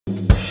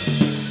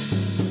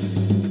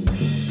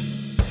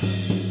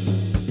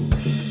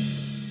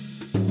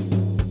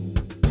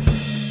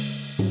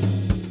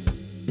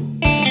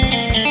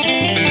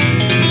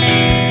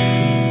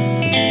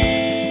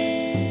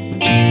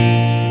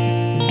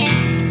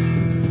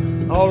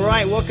All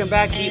right, welcome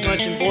back to Eat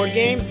Lunch and Board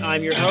Game.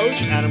 I'm your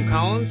host, Adam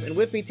Collins, and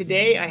with me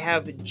today I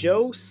have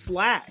Joe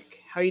Slack.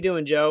 How you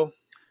doing, Joe?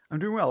 I'm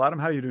doing well. Adam,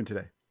 how are you doing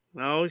today?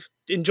 Well,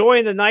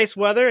 enjoying the nice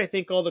weather. I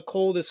think all the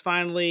cold is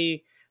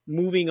finally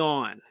moving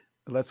on.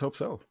 Let's hope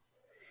so.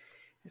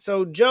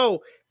 So,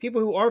 Joe, people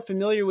who aren't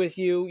familiar with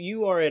you,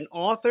 you are an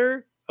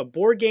author, a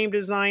board game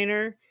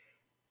designer,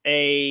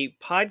 a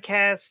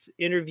podcast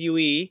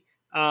interviewee.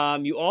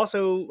 You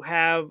also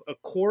have a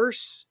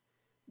course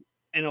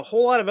and a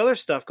whole lot of other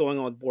stuff going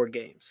on with board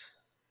games.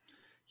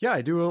 Yeah,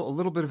 I do a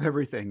little bit of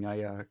everything.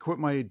 I quit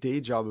my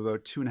day job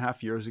about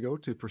 2.5 years ago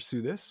to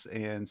pursue this.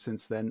 And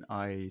since then,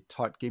 I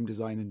taught game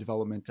design and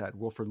development at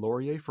Wilfrid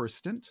Laurier for a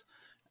stint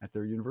at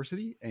their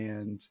university.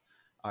 And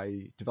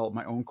I developed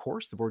my own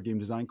course, the board game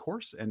design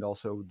course, and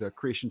also the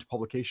creation to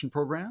publication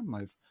program.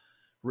 I've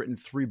written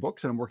 3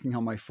 books and I'm working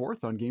on my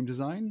 4th on game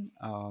design.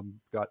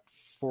 Got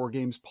 4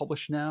 games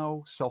published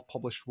now,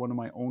 self-published one of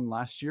my own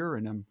last year,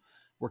 and I'm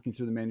working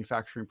through the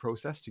manufacturing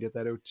process to get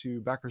that out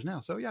to backers now.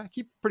 So yeah, I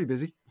keep pretty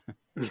busy.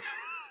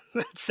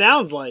 That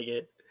sounds like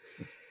it.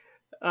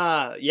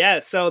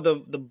 So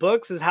the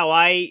books is how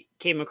I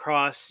came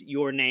across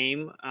your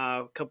name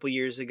a couple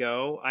years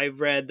ago. I've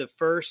read the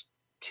first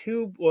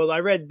 2. Well,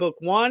 I read book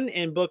 1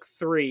 and book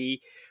 3.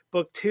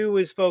 Book 2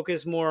 is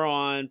focused more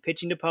on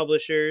pitching to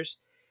publishers.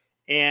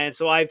 And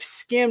so I've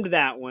skimmed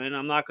that one.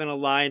 I'm not going to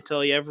lie and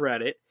tell you I've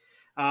read it.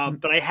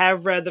 But I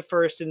have read the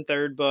first and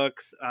third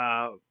books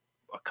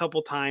a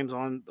couple times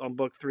on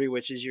book 3,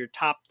 which is your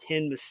top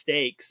 10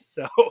 mistakes.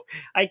 So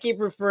I keep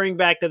referring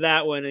back to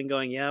that one and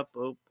going, yep,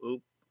 oop.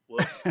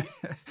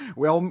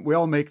 we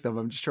all make them.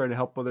 I'm just trying to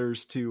help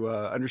others to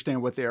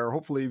understand what they are,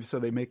 hopefully, so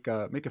they make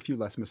a few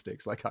less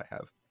mistakes like I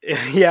have.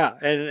 Yeah,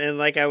 and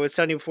like I was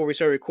telling you before we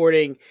started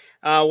recording,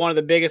 one of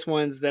the biggest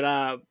ones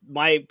that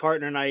my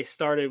partner and I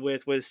started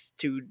with was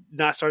to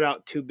not start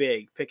out too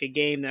big. Pick a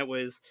game that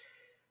was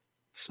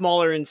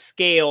smaller in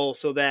scale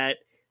so that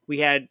we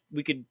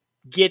could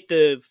get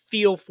the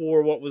feel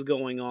for what was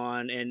going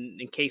on, and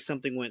in case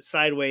something went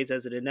sideways,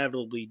 as it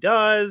inevitably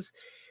does,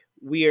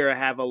 we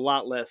have a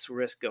lot less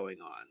risk going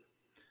on.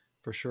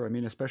 For sure. I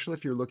mean, especially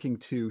if you're looking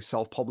to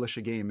self-publish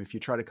a game, if you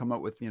try to come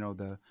up with,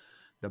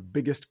 the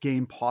biggest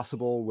game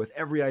possible with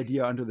every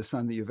idea under the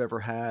sun that you've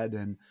ever had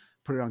and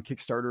put it on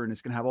Kickstarter, and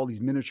it's going to have all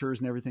these miniatures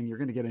and everything, you're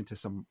going to get into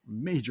some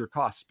major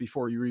costs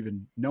before you're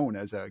even known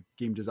as a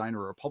game designer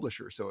or a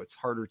publisher. So it's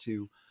harder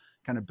to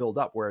kind of build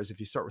up. Whereas if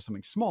you start with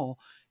something small,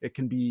 it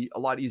can be a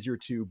lot easier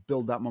to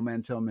build that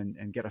momentum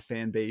and get a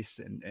fan base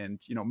and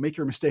make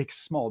your mistakes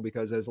small,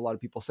 because as a lot of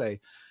people say,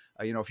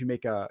 if you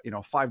make a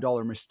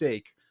 $5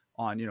 mistake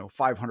on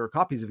 500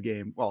 copies of a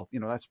game, well,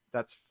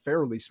 that's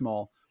fairly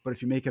small. But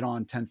if you make it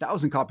on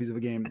 10,000 copies of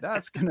a game,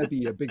 that's going to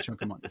be a big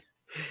chunk of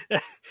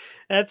money.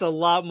 That's a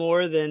lot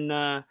more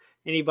than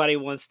anybody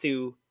wants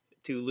to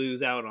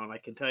lose out on. I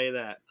can tell you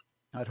that.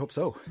 I'd hope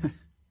so.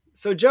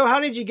 So, Joe, how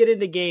did you get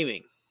into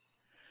gaming?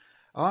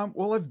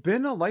 Well, I've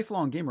been a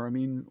lifelong gamer. I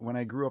mean, when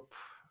I grew up,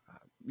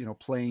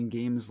 playing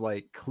games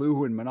like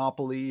Clue and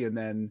Monopoly, and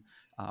then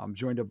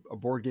joined a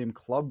board game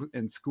club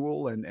in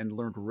school and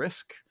learned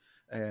Risk,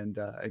 and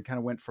kind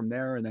of went from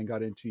there, and then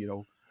got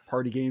into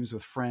party games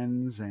with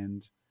friends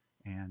and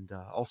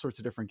all sorts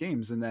of different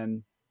games. And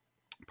then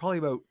probably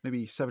about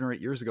maybe 7 or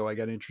 8 years ago, I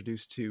got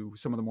introduced to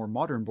some of the more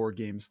modern board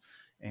games,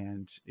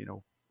 and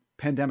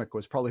Pandemic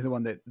was probably the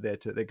one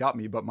that got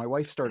me. But my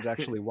wife started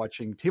actually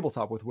watching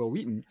Tabletop with Will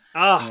Wheaton.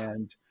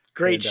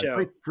 Great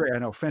show. Great, I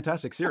know,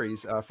 fantastic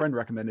series. A friend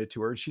recommended it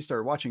to her, and she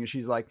started watching, and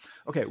she's like,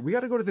 okay, we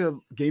got to go to the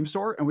game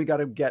store and we got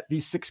to get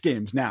these 6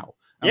 games now.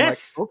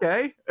 Yes. I'm like,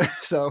 okay.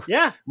 So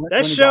yeah,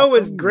 that show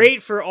was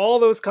great for all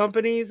those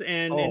companies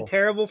and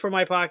terrible for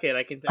my pocket.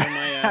 I can tell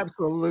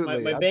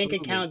absolutely. My bank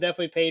account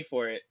definitely paid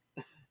for it.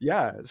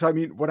 Yeah. So, I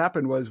mean, what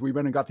happened was we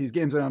went and got these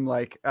games, and I'm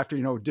like, after,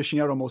 dishing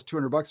out almost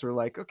 $200, we're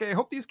like, okay, I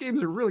hope these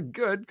games are really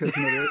good, because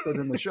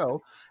they're in the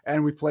show.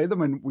 And we played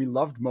them and we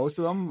loved most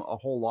of them a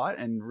whole lot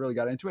and really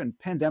got into it. And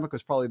Pandemic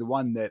was probably the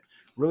one that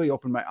really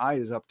opened my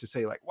eyes up to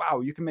say, like, wow,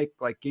 you can make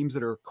like games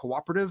that are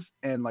cooperative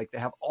and like they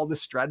have all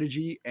this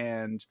strategy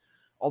and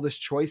all this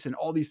choice and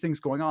all these things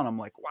going on. I'm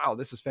like, wow,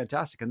 this is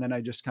fantastic. And then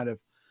I just kind of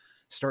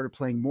started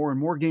playing more and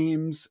more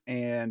games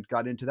and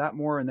got into that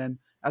more. And then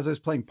as I was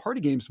playing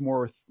party games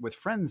more with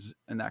friends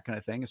and that kind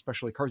of thing,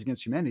 especially Cards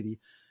Against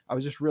Humanity, I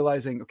was just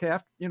realizing, okay,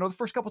 after, the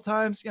first couple of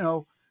times, it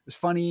was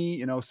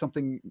funny,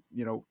 something,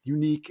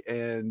 unique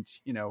and,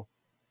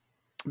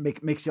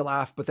 makes you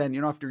laugh. But then,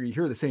 after you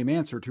hear the same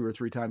answer 2 or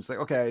 3 times, like,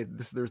 okay,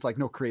 there's like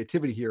no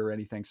creativity here or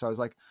anything. So I was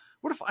like,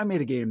 what if I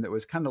made a game that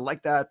was kind of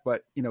like that,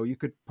 but, you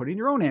could put in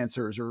your own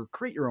answers or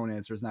create your own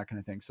answers and that kind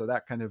of thing. So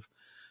that kind of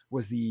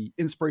was the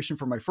inspiration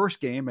for my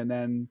first game. And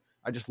then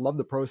I just love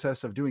the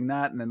process of doing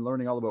that and then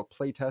learning all about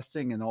play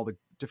testing and all the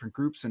different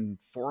groups and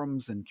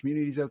forums and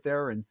communities out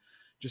there, and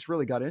just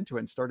really got into it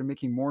and started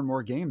making more and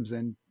more games.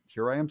 And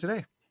here I am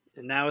today.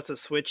 And now it's a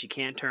switch you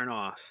can't turn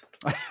off.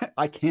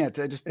 I can't.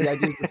 The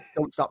ideas just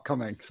don't stop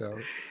coming. So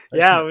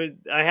I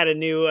had a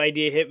new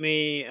idea hit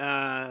me.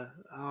 I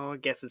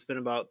guess it's been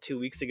about 2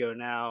 weeks ago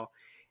now.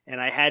 and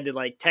I had to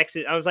like text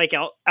it. I was like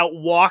out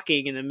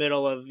walking in the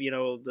middle of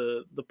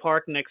the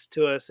park next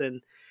to us, and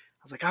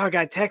I was like, oh, I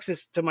got to text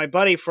this to my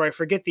buddy before I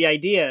forget the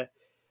idea.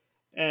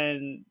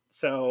 And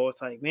so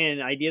it's like,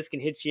 man, ideas can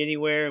hit you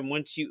anywhere, and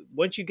once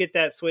you get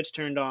that switch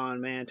turned on,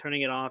 man,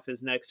 turning it off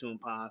is next to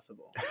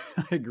impossible.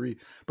 I agree,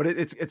 but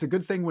it's a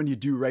good thing when you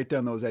do write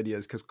down those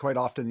ideas, because quite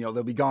often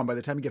they'll be gone by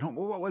the time you get home.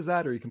 Well, what was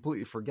that? Or you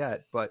completely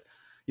forget. But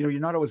you're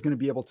not always going to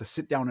be able to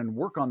sit down and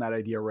work on that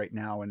idea right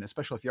now, and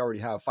especially if you already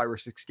have 5 or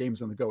 6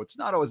 games on the go, it's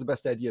not always the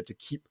best idea to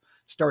keep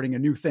starting a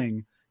new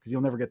thing, because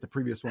you'll never get the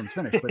previous ones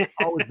finished. But it's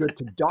always good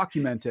to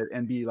document it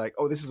and be like,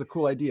 oh, this is a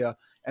cool idea.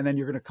 And then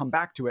you're going to come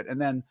back to it. And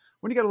then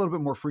when you get a little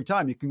bit more free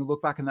time, you can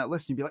look back in that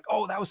list and be like,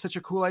 oh, that was such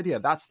a cool idea.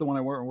 That's the one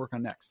I want to work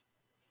on next.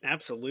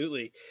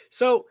 Absolutely.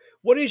 So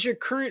what is your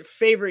current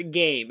favorite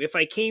game? If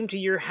I came to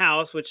your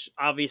house, which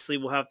obviously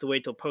we'll have to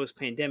wait till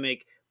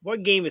post-pandemic,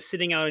 what game is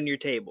sitting out on your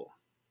table?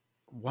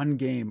 One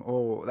game.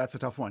 Oh, that's a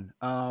tough one.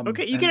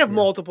 Okay, you can have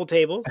multiple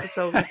tables. It's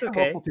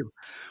okay.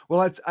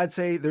 Well, I'd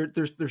say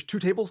there's 2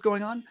 tables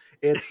going on.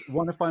 It's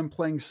one if I'm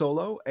playing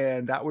solo,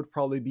 and that would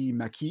probably be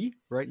Maquis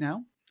right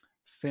now.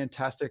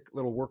 Fantastic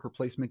little worker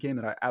placement game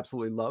that I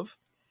absolutely love.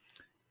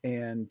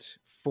 And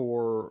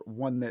for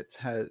one that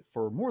has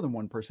for more than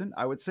one person,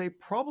 I would say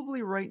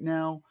probably right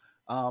now,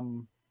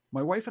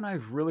 my wife and I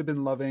have really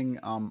been loving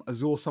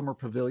Azul Summer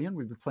Pavilion.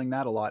 We've been playing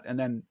that a lot. And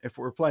then if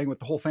we're playing with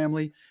the whole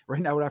family,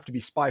 right now it would have to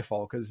be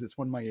Spyfall, because it's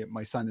one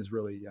my son has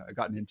really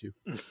gotten into.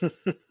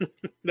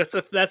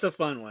 That's a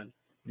fun one.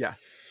 Yeah.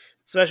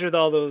 Especially with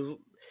all those,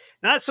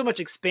 not so much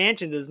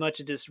expansions as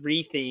much as just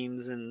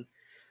re-themes, and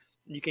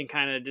you can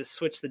kind of just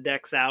switch the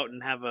decks out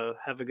and have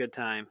a good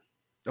time.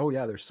 Oh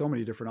yeah, there's so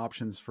many different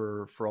options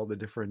for all the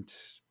different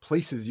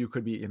places you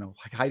could be,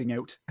 like hiding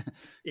out.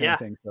 Yeah.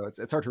 Thing. So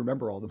it's hard to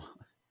remember all of them.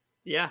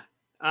 Yeah.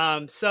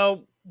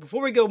 So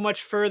before we go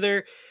much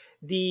further,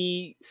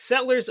 the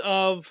Settlers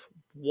of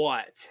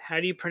what? How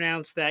do you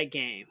pronounce that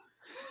game?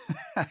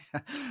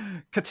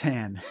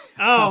 Catan.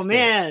 Oh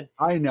man,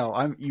 I know,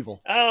 I'm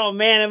evil. Oh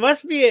man, it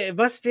must be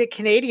a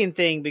Canadian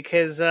thing,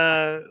 because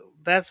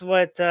that's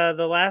what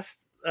the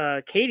last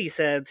Katie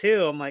said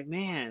too. I'm like,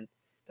 man,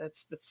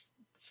 that's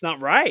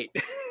not right.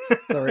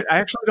 Sorry, I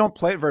actually don't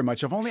play it very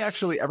much. I've only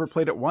actually ever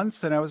played it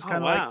once, and I was kind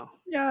of like,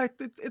 yeah,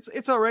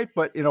 it's all right.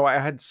 But I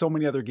had so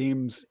many other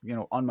games,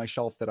 on my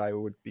shelf that I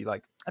would be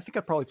like, I think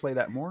I'd probably play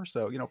that more.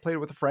 So played it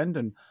with a friend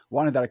and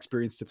wanted that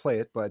experience to play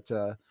it, but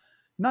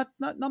not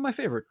my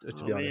favorite,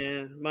 to be honest.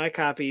 Man, my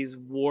copy's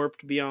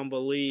warped beyond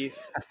belief.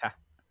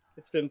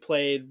 It's been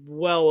played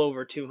well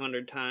over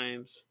 200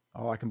 times.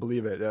 Oh, I can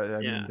believe it. I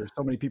mean, there's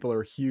so many people who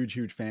are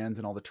huge fans,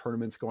 and all the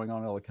tournaments going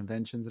on, all the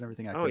conventions and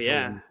everything. Totally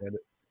get it.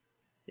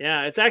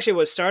 Yeah, it's actually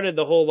what started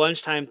the whole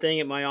lunchtime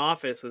thing at my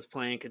office, was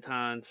playing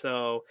Catan.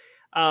 So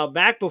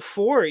back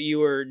before you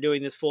were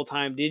doing this full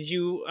time, did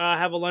you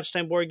have a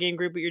lunchtime board game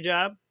group at your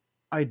job?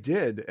 I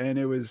did, and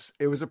it was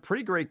a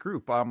pretty great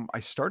group. I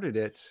started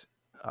it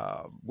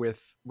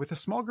with a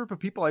small group of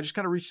people. I just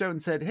kind of reached out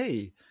and said,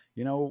 hey,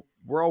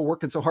 we're all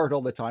working so hard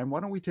all the time.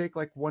 Why don't we take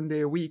like one day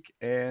a week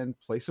and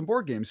play some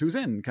board games? Who's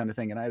in, kind of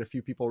thing. And I had a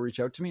few people reach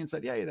out to me and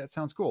said, yeah, that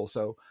sounds cool.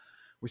 So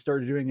we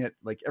started doing it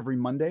like every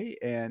Monday,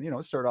 and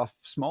start off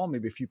small,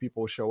 maybe a few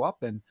people will show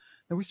up, and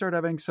then we started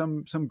having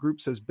some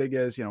groups as big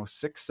as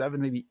 6, 7,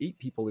 maybe 8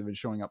 people even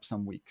showing up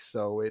some weeks.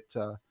 So it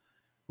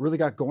really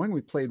got going.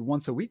 We played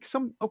once a week.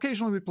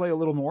 Occasionally we play a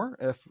little more.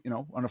 If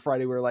on a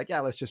Friday we were like,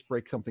 yeah, let's just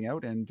break something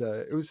out, and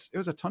it was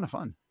a ton of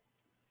fun.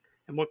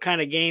 And what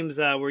kind of games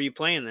were you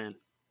playing then?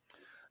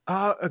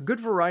 A good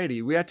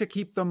variety. We had to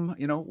keep them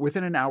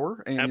within an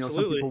hour, and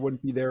some people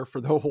wouldn't be there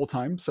for the whole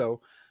time,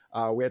 so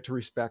we had to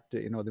respect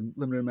the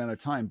limited amount of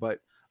time. But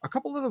a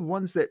couple of the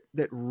ones that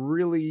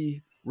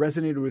really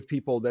resonated with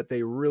people, that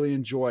they really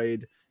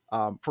enjoyed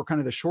for kind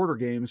of the shorter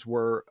games,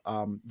 were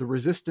the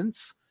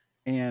Resistance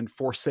and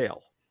For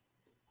Sale.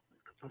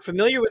 I'm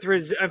familiar with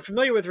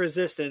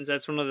Resistance.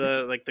 That's one of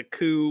the the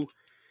coup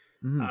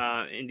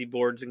indie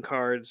boards and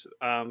cards.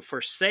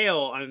 For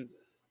Sale,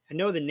 I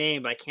know the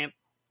name, but I can't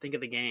think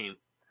of the game.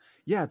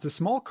 Yeah, it's a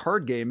small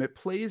card game. It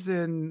plays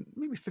in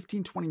maybe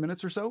 15, 20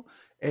 minutes or so.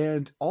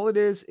 And all it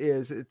is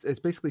it's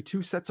basically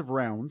 2 sets of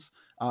rounds.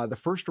 The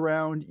first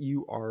round,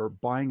 you are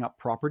buying up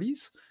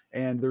properties,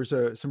 and there's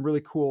some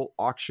really cool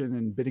auction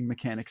and bidding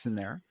mechanics in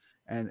there.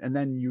 And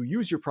then you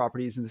use your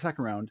properties in the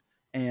second round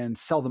and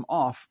sell them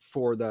off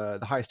for the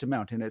highest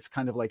amount. And it's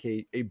kind of like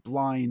a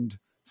blind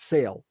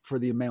sale for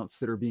the amounts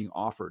that are being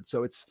offered.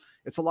 So it's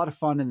a lot of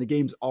fun, and the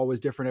game's always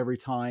different every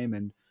time.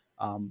 And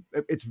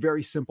it's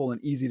very simple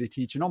and easy to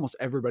teach, and almost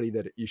everybody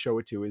that you show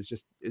it to is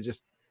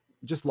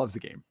just loves the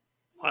game.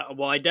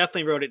 Well, I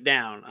definitely wrote it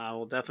down. I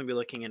will definitely be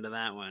looking into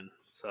that one.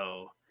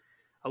 So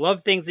I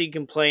love things that you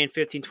can play in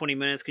 15, 20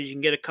 minutes, because you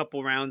can get a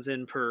couple rounds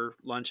in per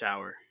lunch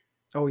hour.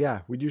 Oh yeah,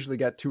 we'd usually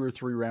get 2 or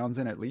 3 rounds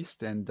in at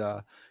least. And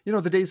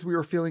the days we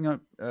were feeling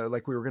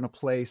like we were going to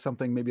play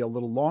something maybe a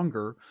little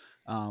longer,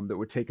 that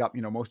would take up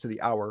most of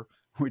the hour,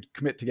 we'd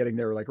commit to getting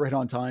there like right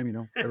on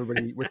time.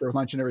 Everybody with their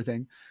lunch and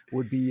everything.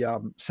 Would be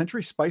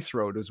Century Spice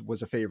Road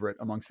was a favorite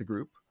amongst the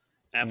group,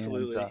 And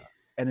Absolutely.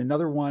 and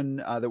another one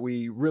that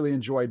we really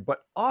enjoyed, but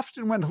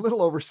often went a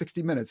little over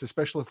 60 minutes,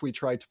 especially if we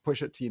tried to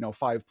push it to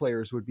 5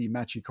 players, would be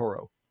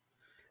Machikoro.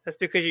 That's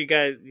because you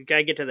gotta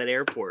get to that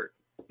airport.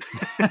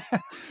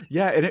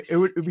 Yeah, and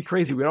it'd be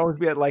crazy. We'd always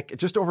be at like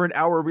just over an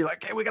hour. We'd be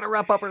like, "Hey, we got to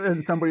wrap up,"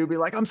 and somebody would be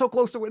like, "I'm so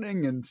close to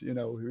winning," and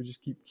we would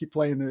just keep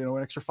playing.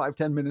 An extra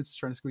 5-10 minutes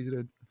trying to squeeze it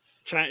in.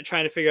 Trying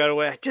to figure out a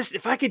way. Just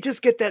if I could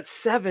just get that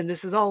 7,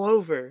 this is all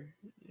over.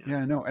 Yeah,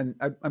 I know. And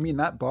I mean,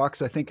 that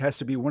box I think has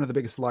to be one of the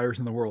biggest liars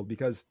in the world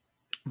because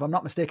if I'm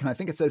not mistaken, I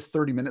think it says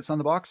 30 minutes on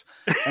the box.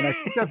 And I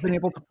think I've been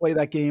able to play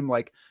that game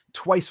like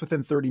twice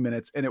within 30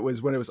 minutes. And it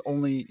was when it was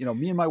only,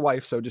 me and my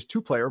wife. So just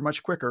 2-player,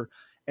 much quicker.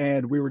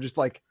 And we were just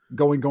like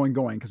going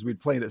because we'd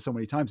played it so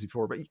many times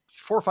before. But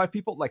 4 or 5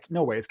 people, like,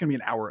 no way. It's going to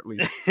be an hour at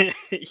least.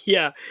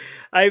 Yeah,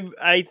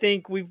 I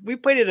think we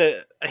played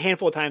it a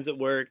handful of times at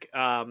work.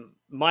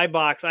 My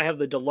box, I have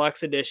the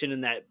deluxe edition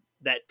and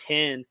that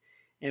 10,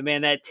 and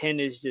man, that 10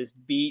 is just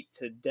beat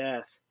to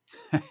death.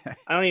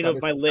 I don't even know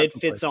if my lid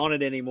fits on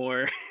it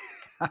anymore.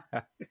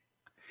 But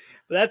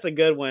that's a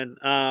good one.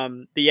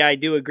 But yeah, I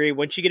do agree.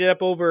 Once you get it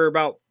up over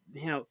about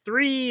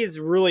 3 is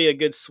really a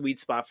good sweet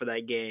spot for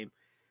that game.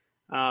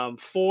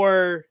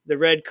 4, the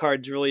red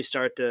cards really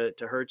start to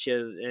hurt you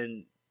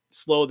and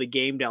slow the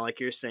game down, like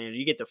you're saying.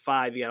 You get to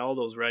 5, you got all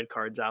those red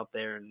cards out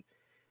there, and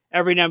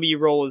every number you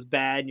roll is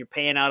bad, and you're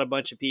paying out a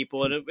bunch of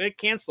people, and it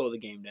can slow the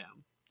game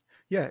down.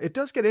 Yeah, it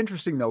does get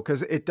interesting though,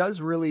 because it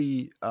does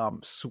really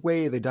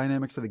sway the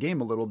dynamics of the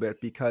game a little bit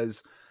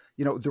because,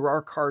 there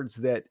are cards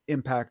that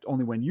impact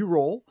only when you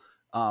roll,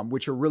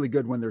 which are really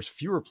good when there's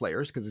fewer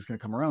players because it's going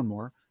to come around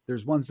more.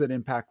 There's ones that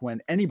impact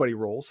when anybody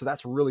rolls. So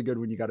that's really good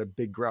when you got a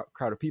big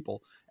crowd of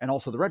people. And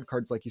also the red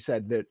cards, like you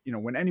said, that,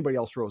 when anybody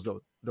else rolls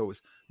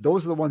those are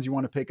the ones you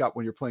want to pick up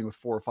when you're playing with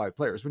 4 or 5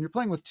 players. When you're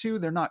playing with 2,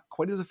 they're not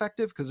quite as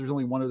effective because there's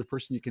only one other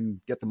person you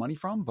can get the money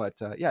from. But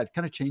yeah, it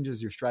kind of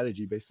changes your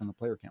strategy based on the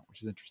player count,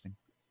 which is interesting.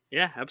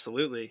 Yeah,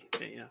 absolutely.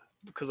 Yeah,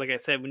 because like I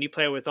said, when you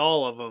play with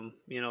all of them,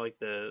 like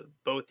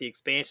both the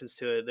expansions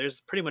to it, there's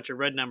pretty much a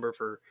red number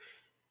for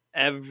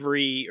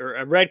or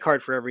a red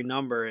card for every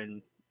number,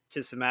 and it's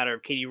just a matter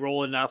of can you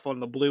roll enough on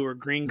the blue or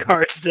green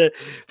cards to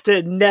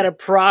net a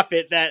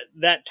profit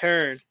that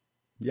turn.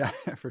 Yeah,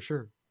 for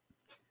sure.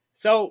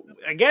 So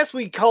I guess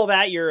we call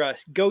that your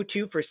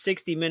go-to for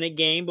 60-minute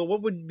game, but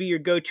what would be your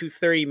go-to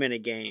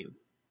 30-minute game?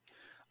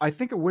 I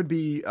think it would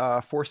be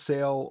For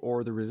Sale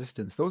or The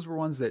Resistance. Those were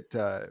ones that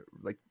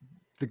like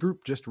the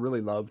group just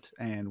really loved,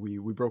 and we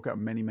broke out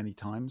many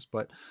times.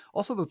 But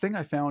also the thing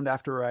I found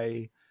after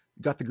I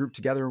got the group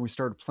together and we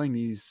started playing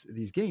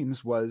these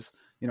games was,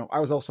 I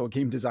was also a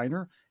game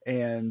designer,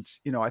 and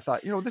I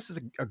thought, this is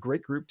a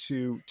great group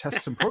to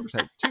test some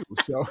prototypes too.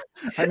 So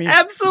I mean,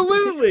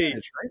 absolutely,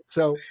 right?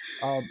 So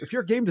if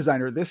you're a game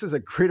designer, this is a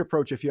great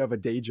approach if you have a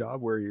day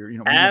job where you're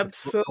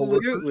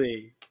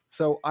absolutely.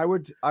 So I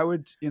would,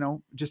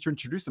 just to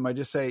introduce them, I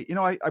just say,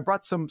 I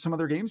brought some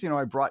other games.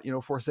 I brought,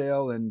 For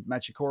Sale and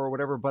Machikoro or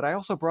whatever, but I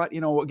also brought,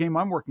 a game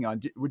I'm working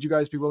on. Would you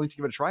guys be willing to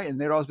give it a try? And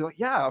they'd always be like,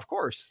 yeah, of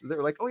course.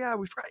 They're like, oh yeah,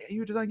 we forgot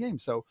you design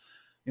games. So,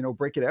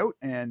 break it out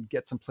and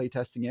get some play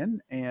testing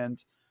in.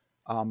 And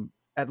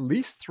at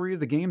least 3 of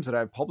the games that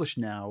I've published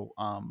now,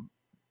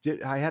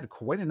 I had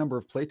quite a number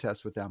of play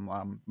tests with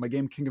them. My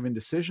game King of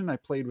Indecision, I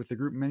played with the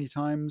group many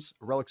times.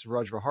 Relics of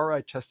Rajvihara,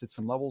 I tested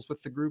some levels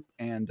with the group,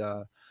 and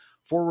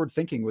Forward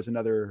Thinking was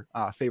another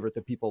favorite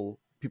that people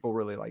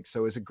really like.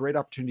 So it's a great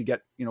opportunity to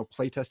get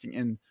play testing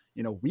in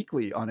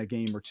weekly on a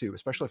game or 2,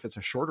 especially if it's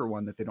a shorter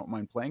one that they don't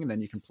mind playing, and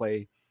then you can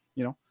play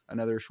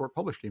another short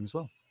published game as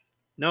well.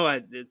 No,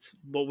 it's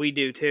what we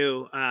do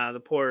too.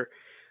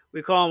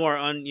 We call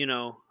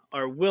them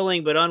our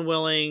willing but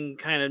unwilling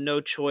kind of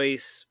no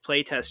choice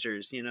play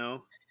testers.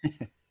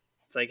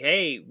 It's like,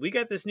 hey, we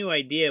got this new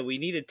idea. We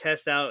need to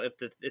test out if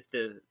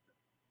the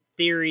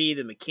theory,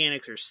 the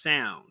mechanics are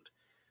sound.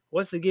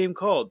 What's the game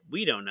called?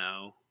 We don't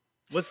know.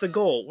 What's the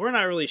goal? We're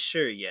not really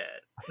sure yet.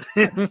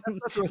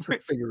 That's what we're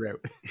figure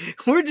out.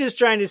 We're just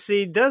trying to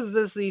see, does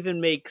this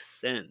even make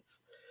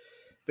sense?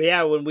 But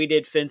yeah, when we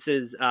did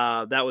Fences,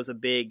 that was a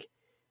big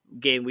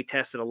game we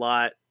tested a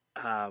lot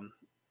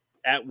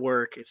at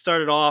work. It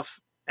started off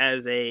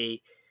as a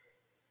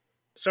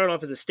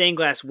stained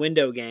glass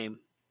window game,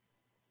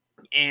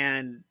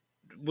 and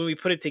when we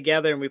put it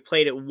together and we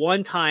played it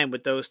one time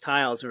with those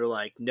tiles, we were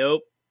like,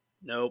 nope,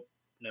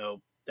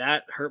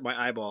 that hurt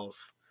my eyeballs.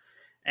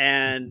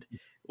 And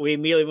we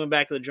immediately went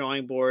back to the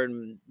drawing board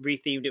and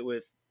rethemed it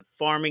with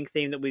farming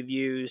theme that we've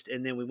used,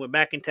 and then we went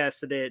back and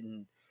tested it,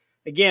 and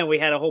again we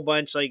had a whole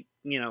bunch like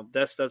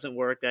this doesn't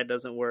work, that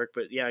doesn't work.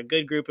 But yeah, a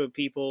good group of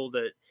people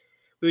that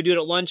we would do it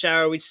at lunch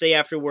hour. We'd stay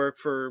after work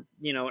for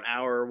an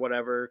hour or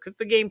whatever, because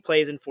the game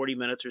plays in 40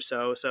 minutes or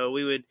so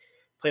we would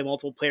play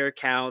multiple player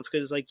accounts,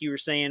 because like you were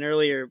saying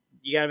earlier,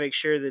 you got to make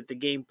sure that the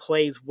game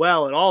plays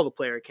well at all the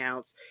player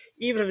accounts.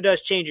 Even if it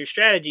does change your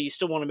strategy, you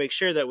still want to make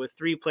sure that with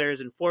 3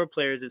 players and 4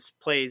 players it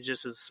plays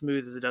just as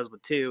smooth as it does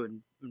with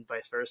 2, and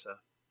vice versa.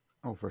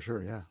 Oh, for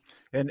sure, yeah.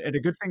 And a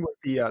good thing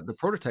with the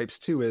prototypes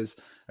too is,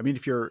 I mean,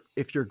 if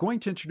you're going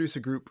to introduce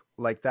a group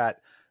like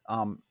that,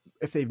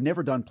 if they've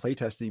never done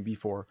playtesting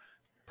before,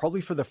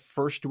 probably for the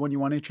first one you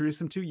want to introduce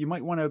them to, you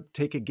might want to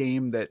take a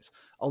game that's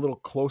a little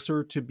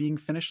closer to being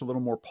finished, a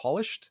little more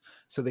polished,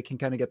 so they can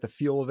kind of get the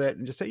feel of it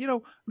and just say,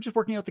 we're just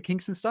working out the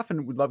kinks and stuff,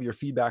 and we'd love your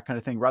feedback, kind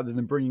of thing, rather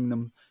than bringing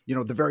them,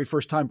 the very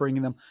first time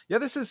bringing them,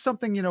 this is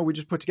something, we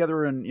just put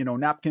together in,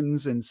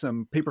 napkins and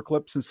some paper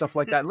clips and stuff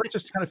like that. Let's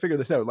just kind of figure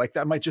this out. Like,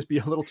 that might just be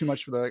a little too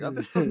much for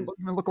this doesn't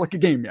even look like a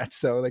game yet.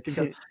 So they can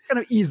kind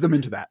of ease them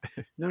into that.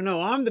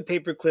 No, I'm the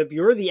paper clip.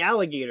 You're the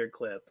alligator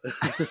clip.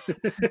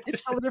 You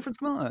just tell the difference.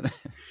 Come on.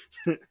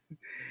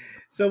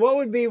 So what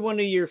would be one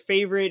of your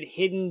favorite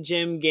hidden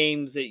gem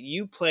games that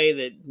you play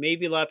that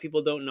maybe a lot of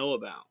people don't know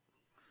about?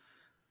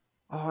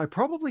 Oh, I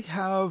probably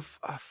have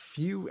a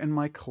few in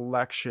my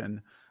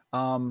collection.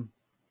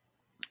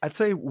 I'd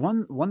say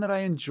one that I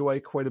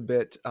enjoy quite a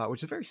bit, which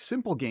is a very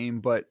simple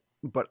game, but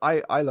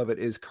I love it,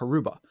 is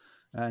Karuba.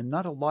 And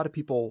not a lot of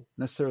people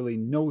necessarily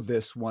know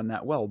this one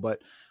that well,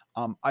 but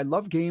I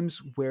love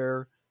games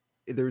where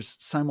there's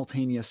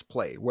simultaneous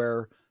play,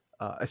 where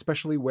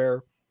especially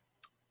where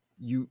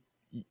you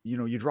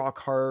draw a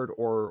card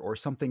or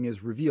something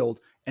is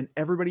revealed and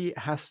everybody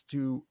has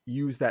to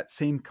use that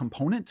same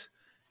component,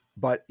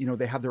 but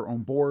they have their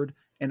own board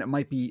and it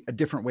might be a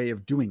different way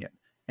of doing it.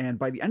 And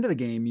by the end of the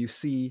game, you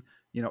see,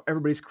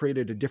 everybody's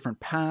created a different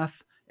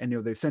path, and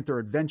they've sent their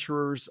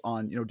adventurers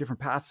on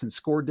different paths and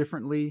scored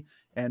differently.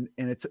 And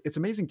it's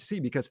amazing to see,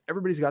 because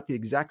everybody's got the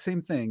exact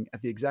same thing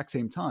at the exact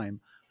same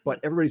time, but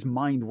everybody's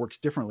mind works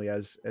differently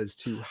as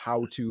to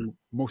how to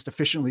most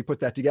efficiently put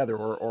that together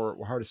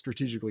or how to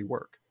strategically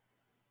work.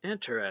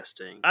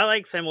 Interesting. I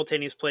like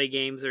simultaneous play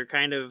games.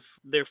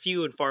 They're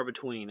few and far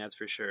between, that's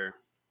for sure.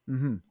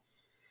 Mm-hmm.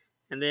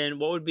 And then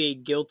what would be a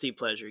guilty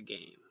pleasure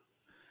game?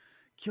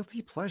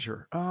 Guilty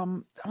pleasure.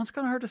 That one's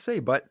kind of hard to say,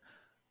 but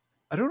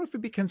I don't know if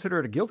it'd be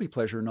considered a guilty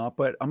pleasure or not,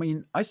 but I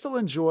mean, I still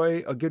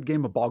enjoy a good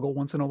game of Boggle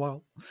once in a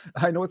while.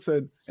 I know it's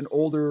an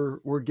older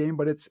word game,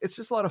 but it's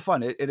just a lot of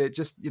fun. It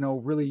just,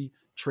 really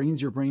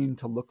trains your brain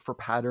to look for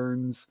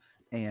patterns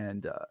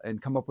and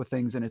come up with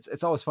things. And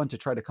it's always fun to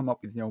try to come up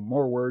with,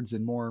 more words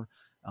and more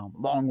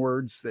long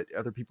words that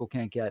other people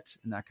can't get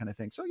and that kind of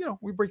thing. So,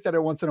 we break that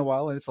out once in a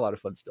while and it's a lot of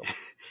fun still.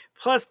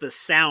 Plus the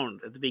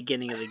sound at the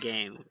beginning of the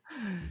game.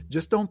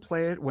 Just don't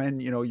play it when,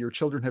 your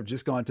children have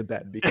just gone to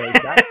bed, because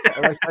that,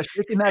 like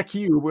shaking that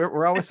cube,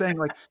 we're always saying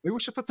like, maybe we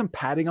should put some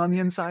padding on the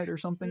inside or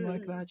something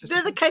like that.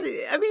 But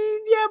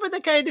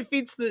that kind of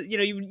defeats the,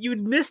 you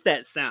would miss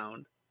that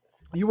sound.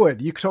 You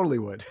would. You totally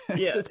would.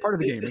 Yeah. It's part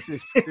of the game. It's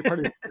part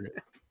of the experience.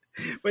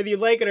 Whether you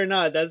like it or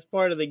not, that's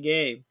part of the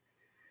game.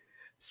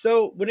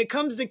 So when it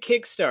comes to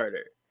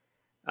Kickstarter,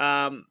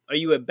 are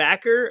you a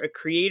backer, a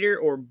creator,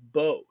 or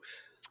both?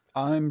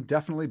 I'm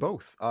definitely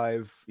both.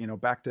 I've,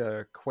 backed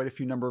quite a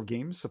few number of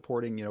games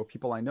supporting,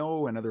 people I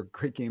know and other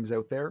great games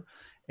out there.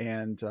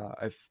 And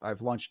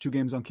I've launched 2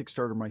 games on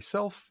Kickstarter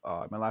myself.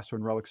 My last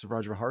one, Relics of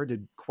Rajvihar,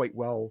 did quite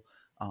well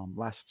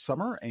last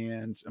summer,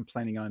 and I'm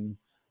planning on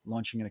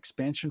launching an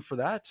expansion for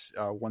that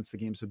once the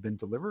games have been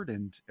delivered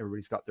and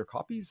everybody's got their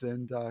copies,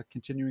 and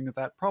continuing with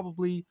that,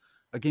 probably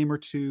a game or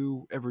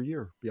 2 every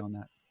year beyond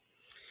that.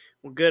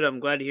 Well, good. I'm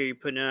glad to hear you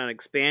putting it on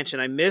expansion.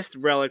 I missed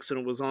Relics when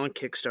it was on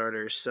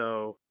Kickstarter,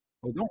 so...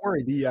 Well, don't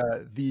worry.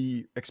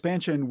 The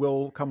expansion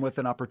will come with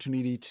an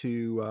opportunity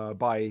to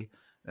buy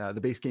the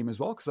base game as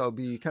well, because I'll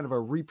be kind of a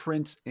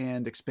reprint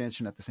and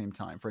expansion at the same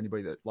time for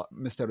anybody that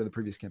missed out on the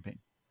previous campaign.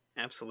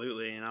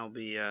 Absolutely, and I'll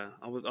be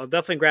I'll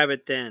definitely grab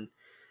it then.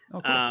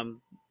 Okay.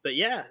 But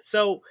yeah,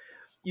 so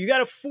you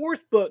got a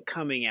 4th book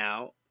coming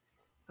out.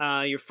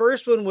 Your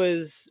first one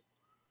was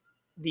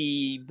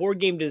the Board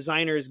Game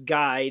Designer's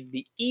Guide,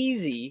 the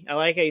easy, I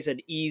like how you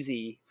said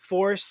easy,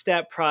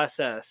 4-step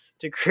process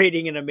to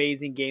creating an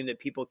amazing game that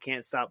people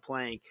can't stop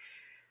playing.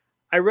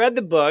 I read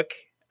the book.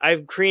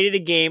 I've created a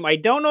game. I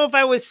don't know if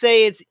I would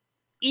say it's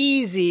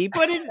easy,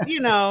 but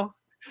it.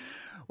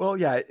 Well,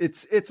 yeah,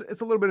 it's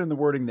a little bit in the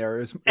wording there.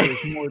 It's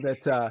more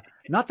that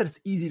not that it's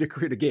easy to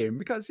create a game,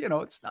 because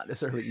it's not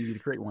necessarily easy to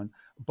create one,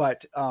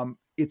 but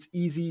it's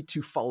easy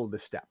to follow the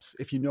steps.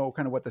 If you know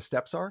kind of what the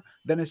steps are,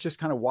 then it's just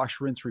kind of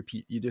wash, rinse,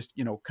 repeat. You just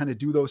kind of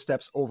do those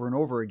steps over and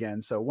over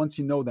again. So once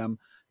you know them,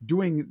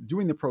 doing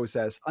the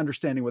process,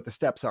 understanding what the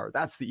steps are,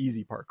 that's the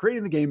easy part.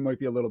 Creating the game might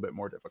be a little bit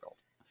more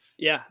difficult.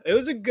 Yeah, it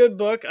was a good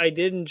book. I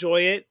did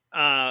enjoy it.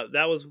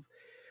 That was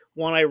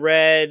one I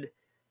read.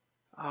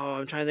 Oh,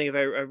 I'm trying to think if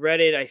I read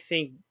it, I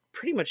think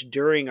pretty much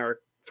during our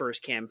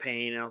first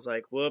campaign. And I was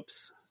like,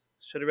 whoops,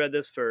 should have read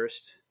this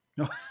first.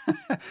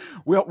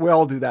 we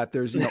all do that.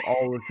 There's,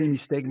 all of Jamie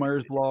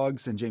Stegmaier's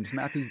blogs and James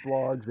Matthews'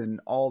 blogs and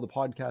all the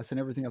podcasts and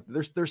everything else.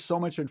 There's so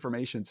much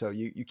information. So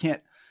you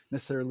can't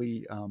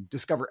necessarily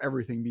discover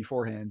everything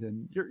beforehand.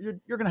 And you're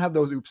going to have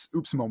those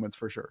oops moments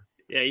for sure.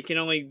 Yeah, you can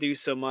only do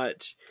so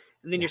much.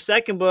 And then your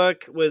second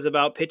book was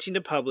about pitching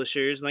to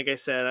publishers. And like I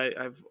said,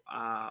 I've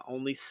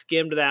only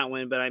skimmed that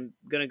one, but I'm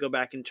going to go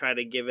back and try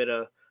to give it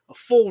a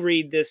full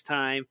read this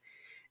time.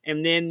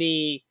 And then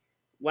the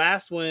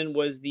last one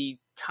was the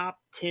top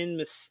 10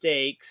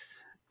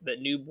 mistakes that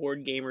new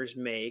board gamers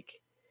make.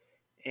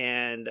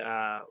 and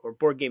or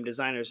board game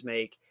designers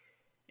make.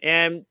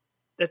 And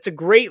that's a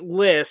great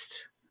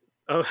list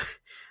of,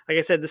 like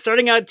I said, the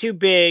starting out too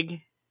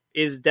big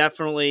is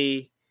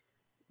definitely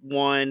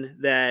one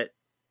that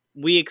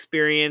we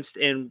experienced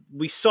and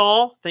we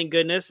saw, thank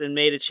goodness, and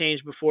made a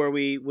change before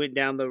we went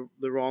down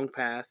the wrong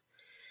path.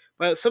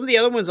 But some of the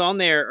other ones on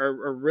there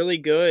are really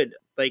good,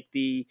 like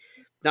the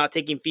not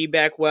taking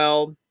feedback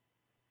well.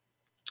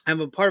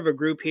 I'm a part of a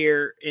group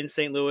here in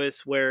St.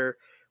 Louis where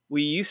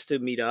we used to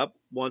meet up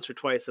once or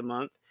twice a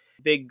month.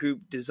 Big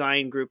group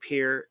design group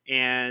here,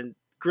 and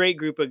great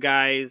group of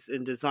guys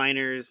and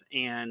designers,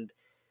 and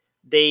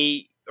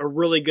they are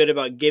really good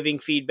about giving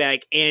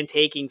feedback and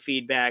taking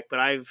feedback. But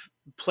I've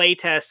play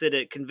tested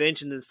at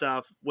conventions and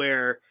stuff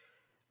where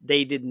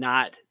they did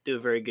not do a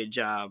very good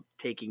job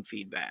taking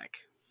feedback.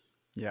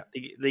 Yeah,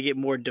 they get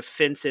more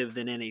defensive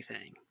than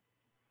anything.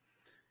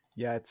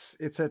 Yeah,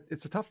 it's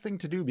a tough thing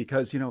to do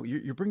because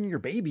you're bringing your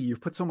baby.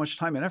 You've put so much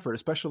time and effort,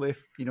 especially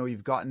if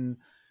you've gotten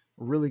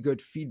really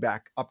good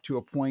feedback up to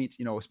a point.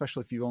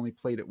 Especially if you've only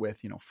played it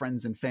with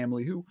friends and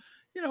family who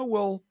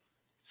will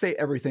say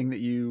everything that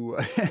you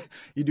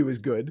you do is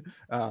good,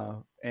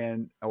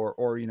 and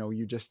or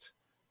you just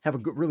have a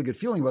really good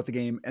feeling about the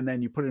game, and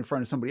then you put it in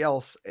front of somebody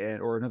else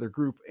or another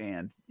group,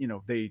 and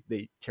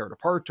they tear it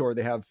apart, or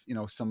they have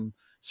some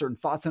certain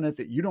thoughts on it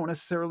that you don't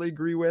necessarily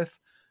agree with.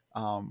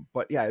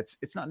 But yeah,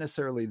 it's not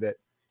necessarily that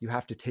you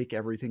have to take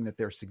everything that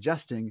they're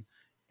suggesting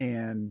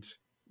and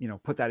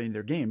put that in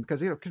their game,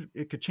 because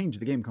it could change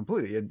the game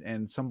completely,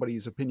 and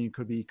somebody's opinion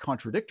could be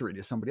contradictory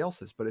to somebody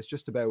else's. But it's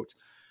just about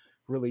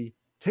really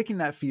taking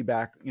that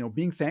feedback,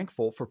 being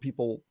thankful for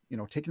people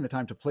taking the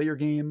time to play your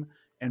game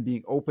and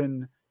being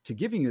open to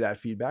giving you that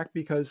feedback,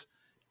 because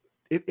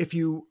if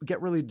you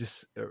get really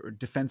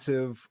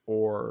defensive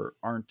or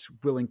aren't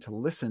willing to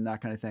listen,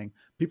 that kind of thing,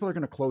 people are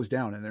going to close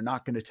down and they're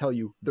not going to tell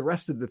you the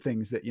rest of the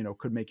things that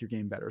could make your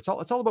game better. It's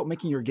all about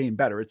making your game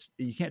better.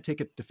 You can't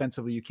take it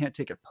defensively. You can't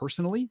take it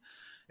personally.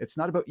 It's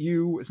not about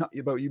you. It's not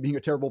about you being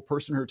a terrible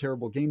person or a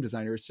terrible game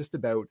designer. It's just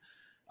about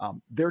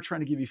they're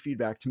trying to give you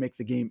feedback to make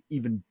the game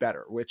even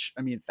better. Which,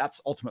 I mean,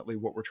 that's ultimately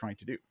what we're trying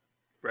to do.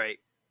 Right.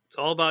 It's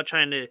all about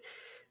trying to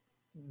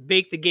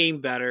make the game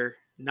better,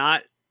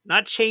 not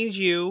change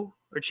you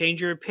or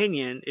change your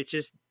opinion. It's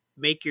just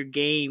make your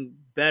game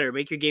better,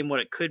 make your game what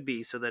it could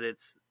be so that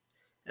it's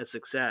a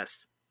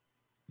success.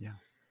 Yeah.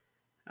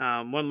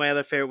 One of my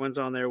other favorite ones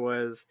on there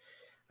was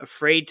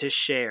afraid to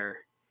share.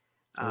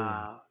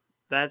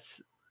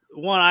 That's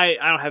one I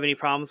don't have any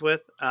problems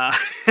with. I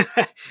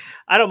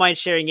don't mind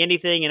sharing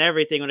anything and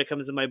everything when it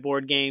comes to my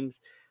board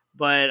games,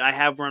 but I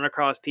have run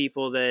across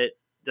people that,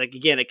 like,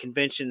 again, at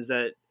conventions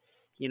that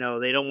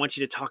they don't want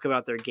you to talk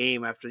about their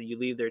game after you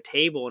leave their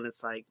table. And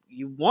it's like,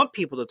 you want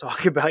people to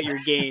talk about your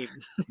game.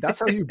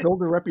 That's how you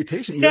build a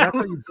reputation. Yeah. That's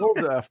how you build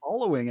a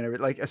following and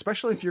everything. Like,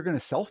 especially if you're going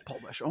to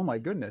self-publish. Oh my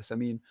goodness. I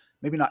mean,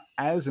 maybe not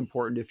as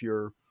important if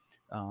you're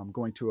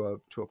going to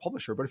a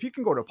publisher, but if you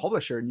can go to a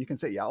publisher and you can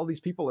say, yeah, all these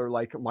people are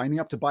like lining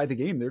up to buy the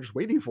game, they're just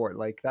waiting for it.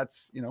 Like,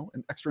 that's,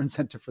 an extra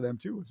incentive for them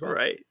too, as well.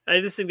 Right. I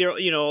just think they're,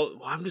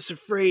 I'm just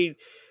afraid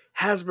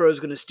Hasbro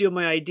is going to steal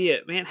my idea.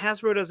 Man,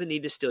 Hasbro doesn't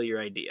need to steal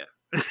your idea.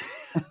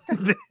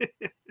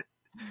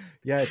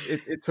 Yeah,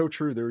 it's so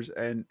true.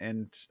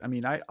 And I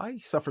mean, I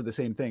suffered the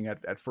same thing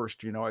at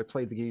first. I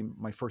played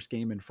my first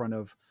game in front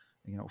of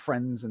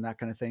friends and that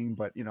kind of thing,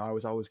 but I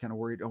was always kind of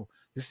worried, oh,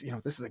 this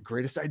is the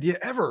greatest idea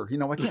ever.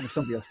 Why can't have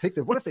somebody else take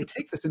this? What if they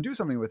take this and do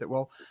something with it?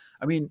 Well,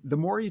 I mean, the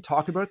more you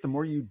talk about it, the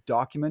more you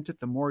document it,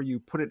 the more you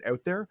put it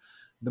out there,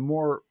 the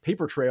more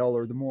paper trail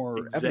or the more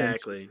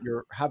evidence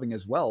you're having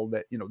as well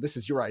that this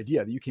is your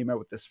idea, that you came out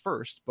with this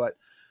first. But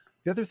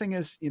the other thing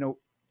is,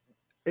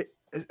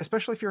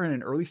 especially if you're in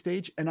an early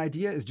stage, an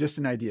idea is just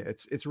an idea.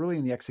 It's really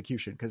in the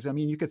execution. Because I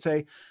mean, you could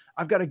say,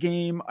 I've got a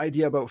game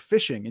idea about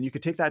fishing, and you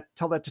could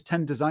tell that to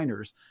 10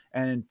 designers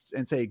and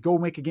say, go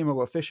make a game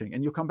about fishing,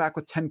 and you'll come back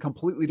with 10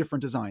 completely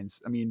different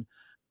designs. I mean,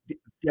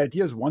 the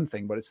idea is one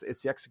thing, but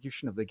it's the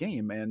execution of the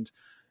game, and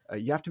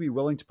you have to be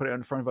willing to put it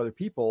in front of other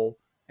people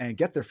and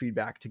get their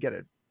feedback to get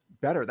it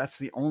better. That's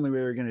the only way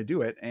you're going to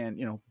do it, and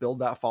build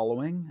that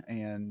following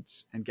and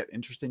get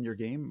interest in your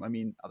game. I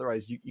mean,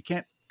 otherwise you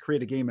can't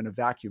create a game in a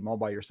vacuum all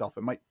by yourself.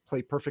 It might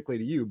play perfectly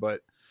to you,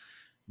 but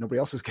nobody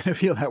else is going to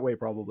feel that way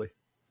probably.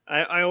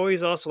 I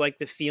always also like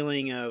the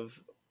feeling of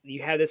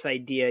you have this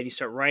idea and you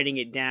start writing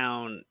it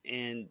down,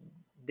 and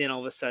then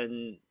all of a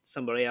sudden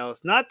somebody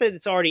else, not that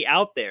it's already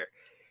out there,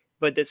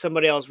 but that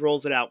somebody else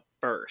rolls it out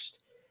first.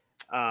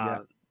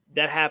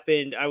 That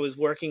happened. I was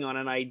working on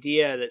an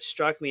idea that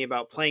struck me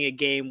about playing a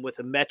game with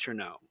a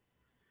metronome,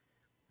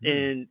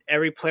 and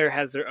every player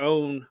has their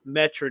own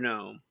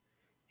metronome,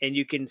 and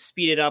you can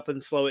speed it up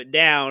and slow it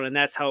down. And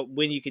that's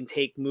when you can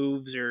take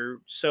moves or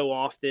so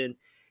often.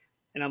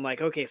 And I'm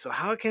like, okay, so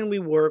how can we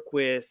work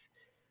with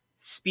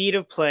speed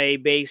of play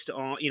based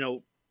on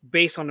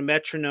the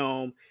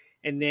metronome?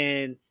 And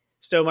then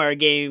Stonemaier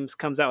Games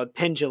comes out with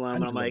Pendulum.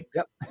 And I'm like,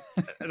 yep.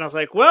 And I was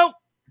like, well,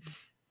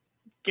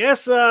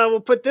 guess we'll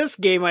put this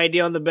game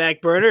idea on the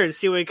back burner and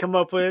see what we come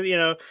up with.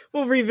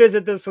 We'll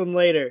revisit this one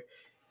later.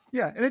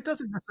 Yeah, and it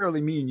doesn't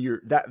necessarily mean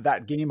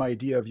that game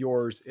idea of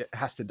yours it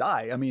has to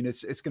die. I mean,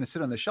 it's going to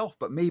sit on the shelf,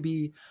 but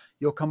maybe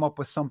you'll come up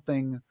with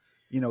something,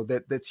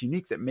 that's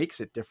unique that makes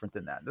it different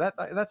than that.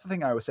 That's the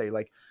thing I always say.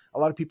 Like a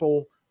lot of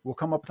people will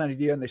come up with an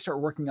idea and they start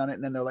working on it,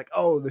 and then they're like,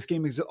 "Oh, this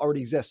game already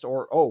exists,"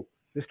 or "Oh,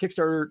 this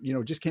Kickstarter,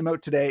 just came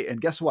out today,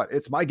 and guess what?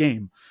 It's my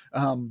game."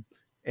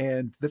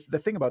 And the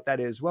thing about that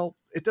is, well,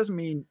 it doesn't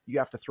mean you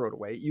have to throw it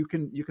away. You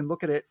can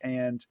look at it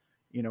and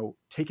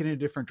take it in a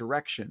different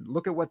direction.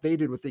 Look at what they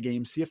did with the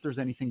game, see if there's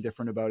anything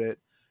different about it.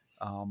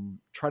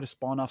 Try to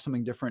spawn off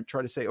something different.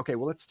 Try to say, okay,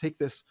 well, let's take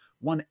this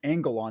one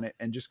angle on it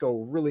and just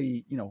go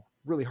really,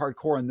 really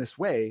hardcore in this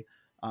way.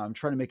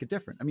 Trying to make it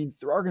different. I mean,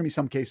 there are going to be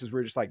some cases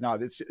where you're just like, no,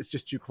 it's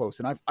just too close.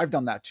 And I've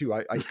done that too.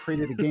 I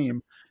created a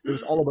game. It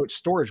was all about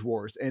storage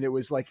wars, and it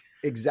was like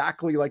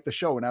exactly like the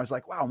show. And I was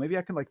like, wow, maybe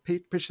I can like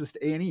pitch this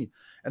to A&E.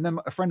 And then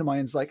a friend of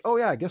mine's like, oh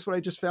yeah, guess what? I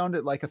just found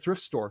at like a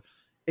thrift store,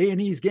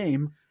 A&E's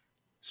game,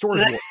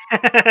 Storage Wars.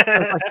 I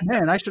was like,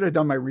 man, I should have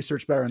done my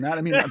research better than that.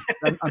 I mean,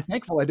 I'm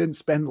thankful I didn't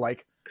spend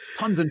like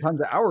tons and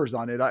tons of hours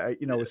on it.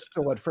 It's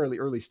still at a fairly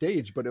early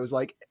stage, but it was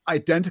like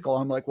identical.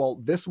 I'm like,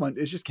 well, this one,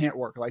 it just can't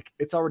work. Like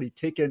it's already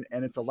taken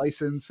and it's a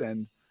license.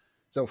 And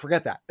so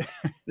forget that.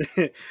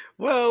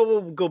 Well,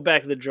 we'll go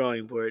back to the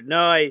drawing board. No,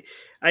 I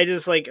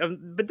just like,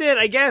 but then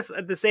I guess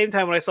at the same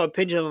time when I saw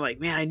Pendulum, I'm like,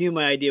 man, I knew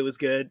my idea was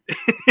good.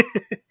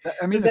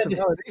 I mean, it's a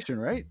validation,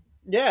 right?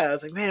 Yeah, I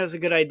was like, man, it was a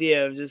good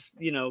idea. Just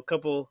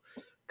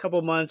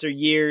couple months or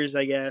years,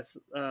 I guess,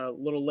 a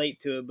little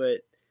late to it,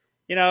 but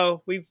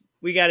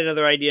we got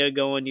another idea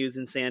going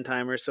using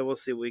Sandtimer, so we'll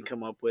see what we can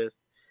come up with.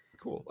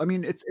 Cool. I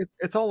mean,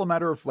 it's all a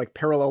matter of like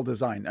parallel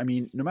design. I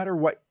mean, no matter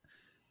what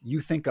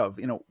you think of,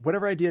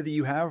 whatever idea that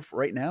you have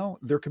right now,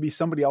 there could be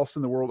somebody else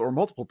in the world or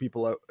multiple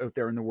people out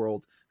there in the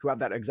world who have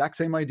that exact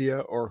same idea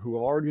or who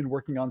have already been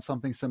working on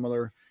something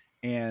similar,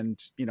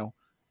 and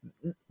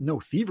no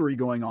thievery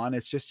going on.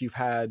 It's just you've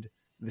had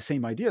the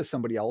same idea as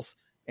somebody else,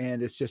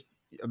 and it's just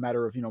a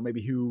matter of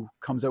maybe who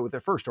comes out with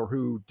it first or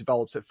who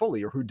develops it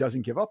fully or who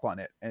doesn't give up on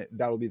it. And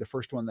that'll be the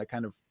first one that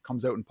kind of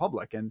comes out in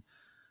public. And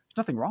there's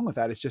nothing wrong with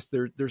that. It's just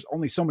there's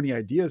only so many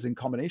ideas and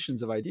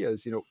combinations of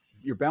ideas.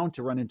 You're bound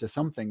to run into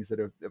some things that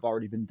have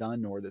already been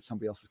done or that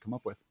somebody else has come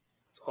up with.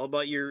 It's all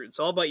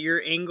about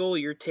your angle,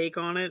 your take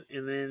on it,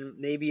 and then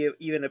maybe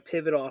even a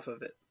pivot off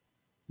of it.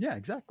 Yeah,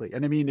 exactly.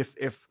 And I mean,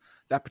 if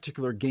that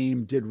particular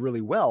game did really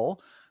well,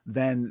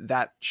 then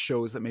that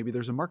shows that maybe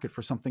there's a market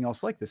for something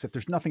else like this. If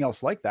there's nothing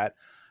else like that,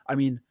 I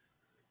mean,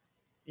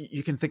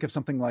 you can think of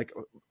something like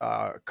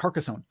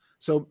Carcassonne.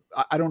 So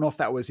I don't know if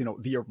that was,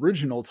 the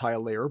original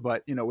tile layer,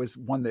 but, was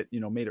one that,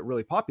 made it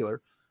really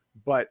popular.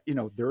 But,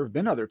 there have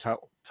been other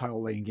tile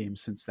laying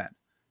games since then.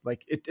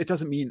 Like it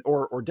doesn't mean,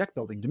 or deck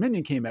building.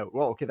 Dominion came out.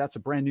 Well, okay, that's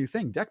a brand new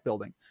thing, deck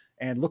building.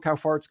 And look how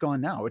far it's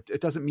gone now. It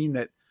doesn't mean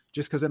that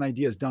just because an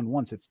idea is done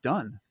once, it's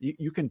done.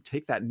 You can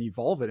take that and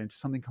evolve it into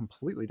something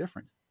completely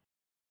different.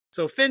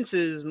 So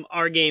Fences,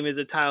 our game is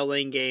a tile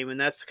laying game, and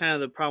that's kind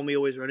of the problem we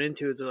always run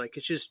into. They're like,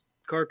 it's just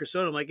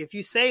Carcassonne. I'm like, if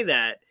you say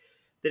that,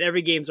 then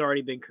every game's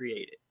already been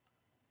created.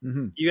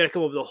 Mm-hmm. You got to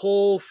come up with a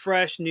whole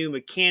fresh new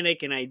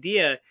mechanic and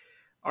idea.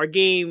 Our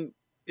game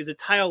is a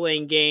tile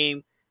laying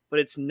game, but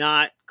it's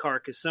not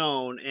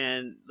Carcassonne.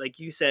 And like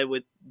you said,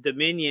 with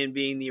Dominion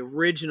being the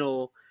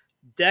original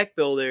deck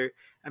builder,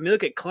 I mean,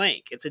 look at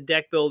Clank. It's a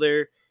deck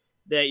builder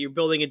that you're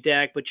building a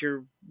deck, but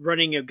you're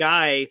running a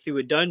guy through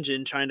a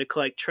dungeon trying to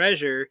collect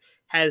treasure.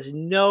 Has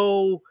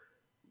no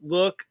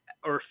look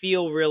or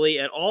feel really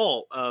at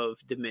all of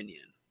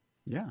Dominion.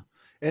 Yeah.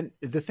 And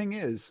the thing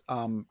is,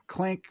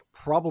 Clank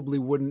probably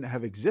wouldn't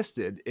have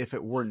existed if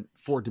it weren't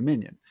for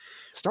Dominion.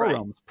 Star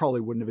Realms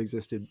probably wouldn't have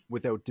existed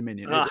without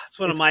Dominion. It's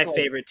one of my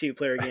favorite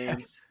two-player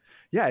games.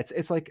 Yeah,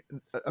 it's like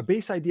a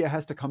base idea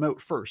has to come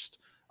out first.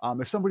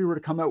 If somebody were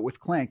to come out with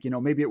Clank,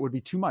 maybe it would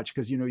be too much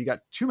because, you got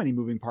too many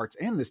moving parts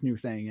and this new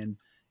thing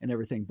and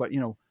everything. But,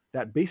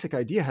 that basic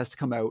idea has to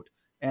come out.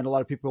 And a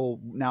lot of people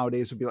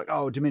nowadays would be like,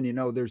 oh, Dominion,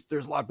 no, there's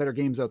a lot better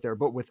games out there.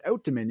 But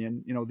without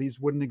Dominion, these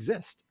wouldn't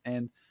exist.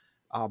 And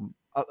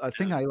a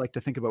thing I like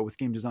to think about with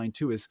game design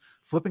too is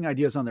flipping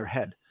ideas on their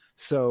head.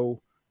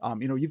 So,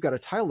 you've got a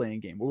tile laying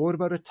game. Well, what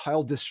about a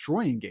tile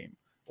destroying game?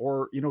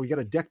 Or, you got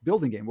a deck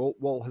building game.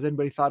 Well, has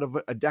anybody thought of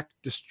a deck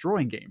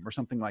destroying game or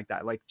something like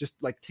that? Like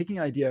just like taking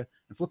an idea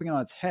and flipping it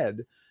on its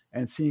head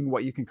and seeing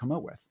what you can come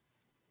up with.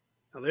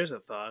 Oh, there's a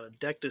thought, a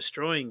deck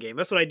destroying game.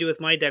 That's what I do with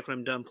my deck when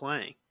I'm done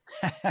playing.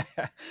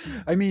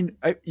 I mean,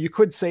 you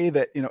could say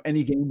that,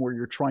 any game where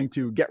you're trying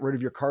to get rid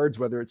of your cards,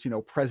 whether it's,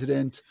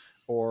 President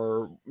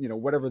or,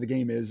 whatever the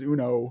game is,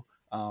 Uno,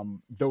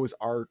 those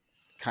are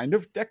kind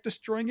of deck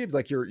destroying games.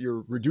 Like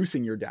you're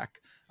reducing your deck.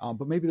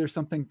 But maybe there's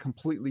something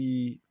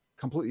completely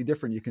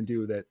different you can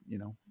do that,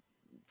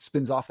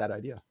 spins off that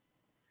idea.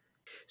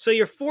 So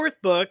your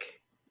fourth book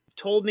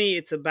told me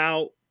it's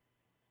about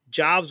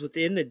jobs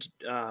within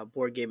the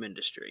board game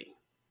industry.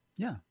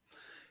 Yeah.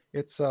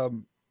 It's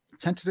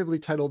tentatively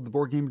titled The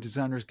Board Game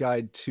Designer's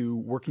Guide to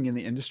Working in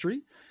the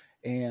Industry.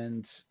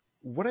 And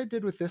what I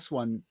did with this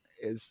one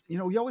is,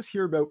 you always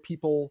hear about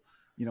people,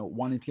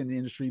 wanting to get in the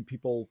industry,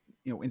 people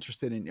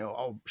interested in,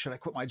 oh, should I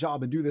quit my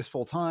job and do this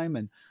full time?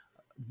 And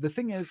the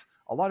thing is,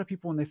 a lot of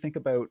people, when they think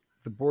about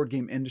the board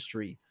game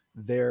industry,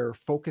 their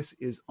focus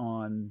is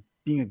on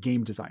being a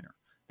game designer.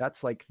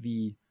 That's like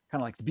the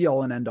kind of like the be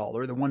all and end all,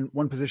 or the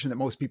one position that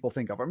most people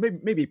think of, or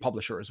maybe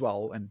publisher as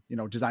well. And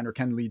designer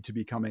can lead to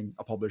becoming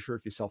a publisher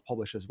if you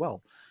self-publish as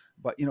well.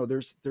 But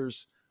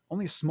there's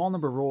only a small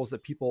number of roles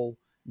that people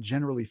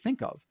generally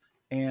think of.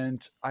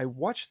 And I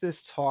watched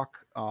this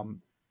talk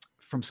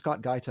from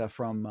Scott Gaita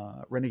from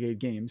Renegade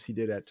Games. He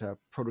did at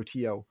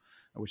Prototio,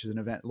 which is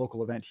an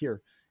local event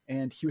here.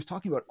 And he was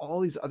talking about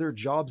all these other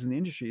jobs in the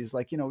industry. Is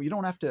like, you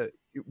don't have to,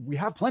 we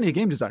have plenty of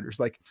game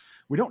designers. Like,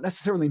 we don't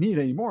necessarily need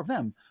any more of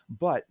them,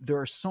 but there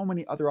are so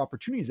many other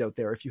opportunities out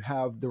there if you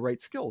have the right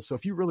skills. So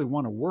if you really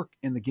want to work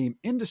in the game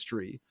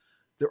industry,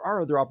 there are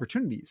other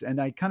opportunities.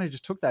 And I kind of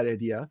just took that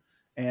idea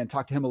and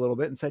talked to him a little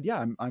bit and said, yeah,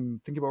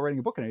 I'm thinking about writing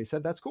a book. And he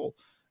said, that's cool.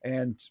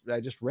 And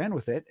I just ran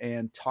with it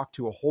and talked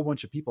to a whole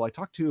bunch of people. I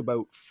talked to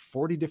about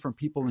 40 different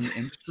people in the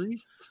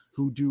industry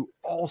who do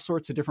all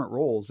sorts of different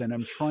roles. And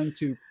I'm trying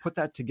to put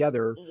that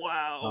together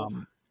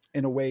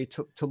in a way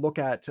to look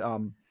at,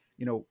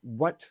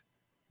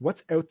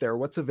 what's out there,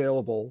 what's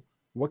available,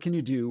 what can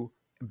you do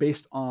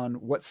based on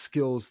what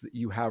skills that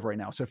you have right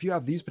now. So if you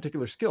have these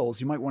particular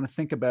skills, you might want to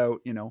think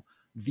about,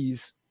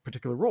 these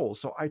particular roles.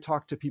 So I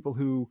talk to people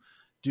who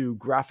do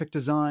graphic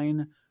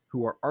design,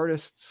 who are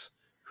artists,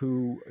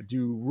 who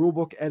do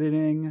rulebook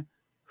editing,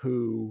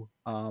 who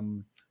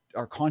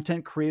are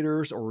content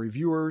creators or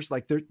reviewers.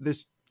 Like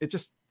it's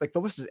just like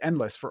the list is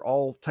endless for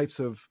all types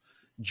of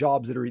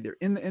jobs that are either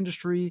in the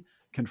industry,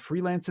 can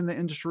freelance in the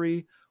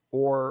industry,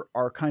 or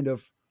are kind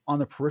of on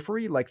the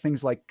periphery, like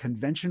things like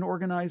convention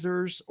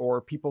organizers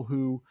or people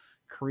who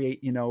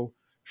create,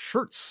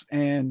 shirts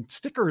and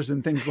stickers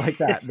and things like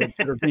that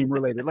that are game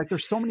related. Like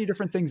there's so many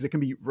different things that can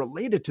be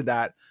related to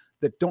that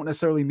don't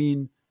necessarily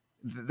mean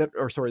that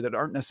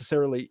aren't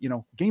necessarily,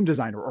 game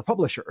designer or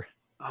publisher.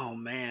 Oh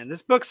man,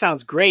 this book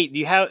sounds great. Do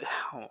you have,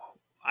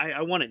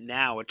 I want it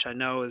now, which I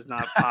know is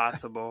not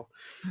possible,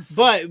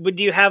 but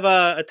do you have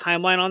a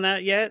timeline on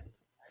that yet?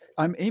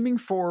 I'm aiming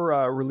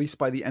for release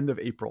by the end of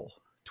April,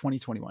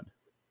 2021.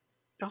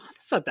 Oh,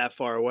 that's not that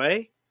far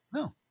away.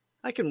 No,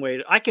 I can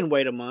wait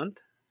a month.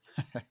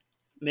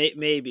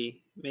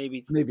 maybe.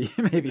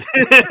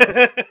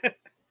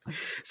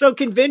 So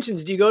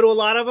conventions, do you go to a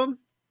lot of them?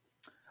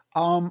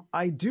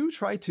 I do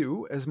try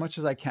to, as much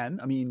as I can.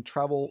 I mean,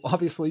 travel,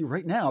 obviously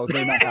right now,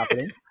 they're not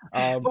happening.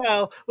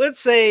 Well, let's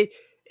say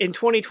in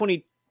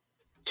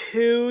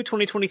 2022,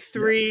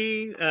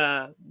 2023,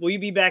 will you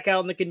be back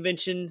out in the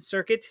convention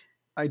circuit?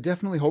 I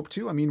definitely hope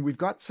to. I mean, we've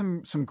got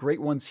some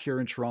great ones here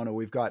in Toronto.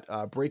 We've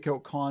got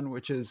Breakout Con,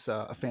 which is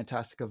a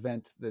fantastic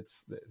event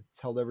that's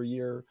held every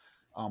year.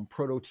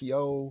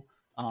 Prototio.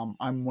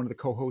 I'm one of the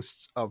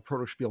co-hosts of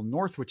Protospiel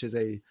North, which is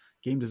a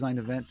game design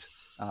event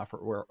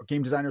where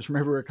game designers from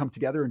everywhere come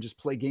together and just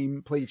play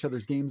each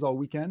other's games all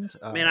weekend.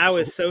 Man, I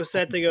was so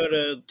set to go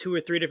to 2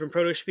 or 3 different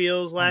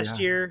Protospiels last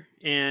year,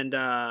 and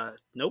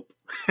nope.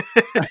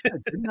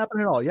 It didn't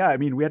happen at all. Yeah, I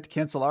mean, we had to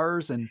cancel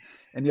ours, and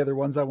the other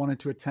ones I wanted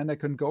to attend, I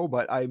couldn't go.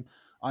 But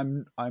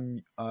I'm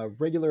a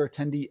regular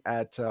attendee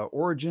at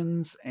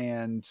Origins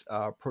and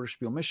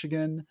Protospiel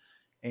Michigan.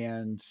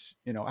 And,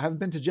 I haven't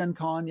been to Gen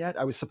Con yet.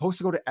 I was supposed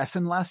to go to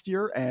Essen last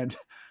year. And,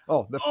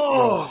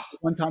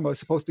 one time I was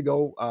supposed to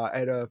go, I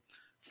had a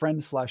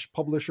friend /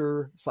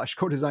 publisher /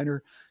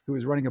 co-designer who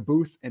was running a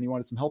booth, and he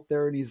wanted some help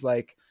there. And he's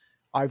like,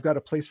 I've got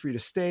a place for you to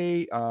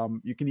stay.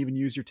 You can even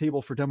use your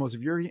table for demos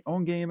of your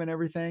own game and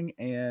everything.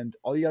 And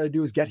all you got to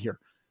do is get here.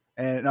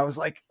 And I was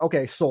like,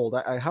 okay, sold.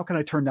 How can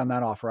I turn down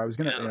that offer? I was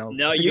going to,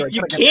 No, you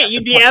can't.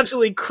 You'd be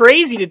absolutely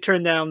crazy to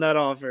turn down that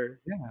offer.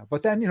 Yeah.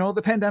 But then,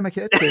 the pandemic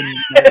hit,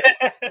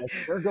 and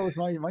there goes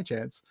my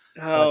chance.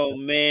 Oh,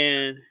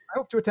 man. I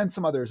hope to attend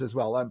some others as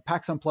well.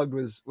 PAX Unplugged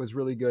was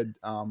really good.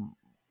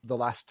 The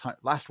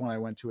last one I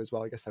went to as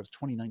well. I guess that was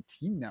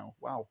 2019 now.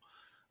 Wow.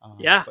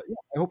 Yeah. But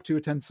I hope to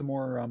attend some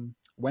more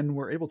when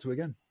we're able to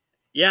again.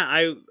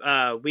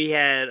 Yeah, we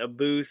had a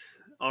booth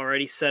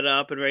already set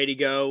up and ready to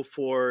go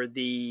for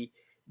the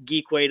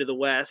Geekway to the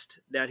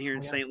West down here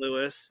in St.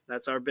 Louis.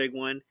 That's our big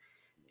one.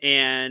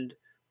 And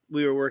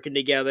we were working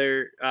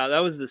together. That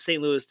was the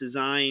St. Louis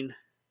Design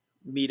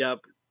meetup.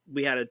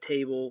 We had a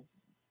table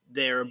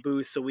there, a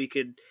booth, so we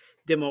could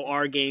demo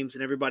our games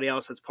and everybody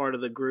else that's part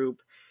of the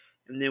group.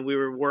 And then we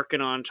were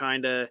working on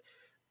trying to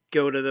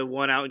go to the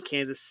one out in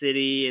Kansas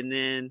City. And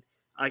then,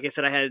 like I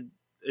said, I had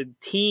a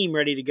team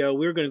ready to go.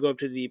 We were going to go up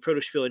to the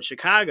Protospiel in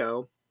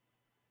Chicago,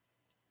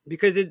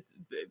 because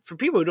for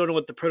people who don't know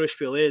what the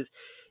Protospiel is,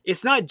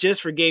 it's not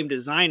just for game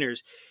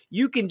designers.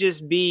 You can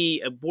just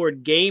be a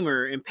board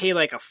gamer and pay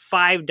like a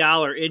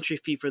 $5 entry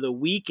fee for the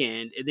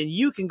weekend, and then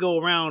you can go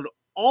around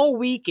all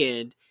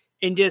weekend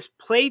and just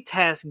play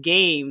test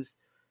games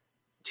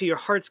to your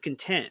heart's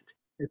content.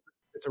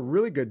 It's it's a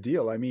really good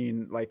deal. I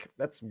mean, like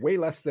that's way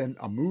less than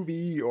a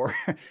movie or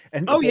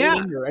and Oh yeah.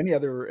 bowling or any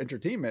other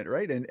entertainment,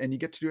 right? And you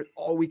get to do it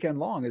all weekend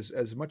long,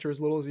 as much or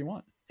as little as you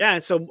want. Yeah,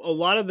 and so a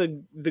lot of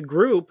the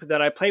group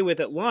that I play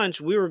with at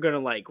lunch, we were going to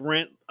like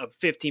rent a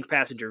 15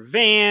 passenger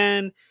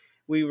van.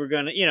 We were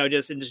going to,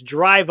 just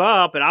drive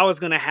up, and I was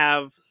going to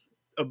have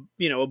a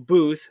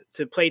booth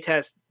to play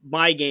test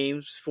my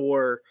games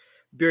for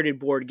Bearded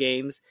Board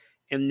Games,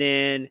 and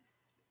then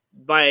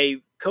my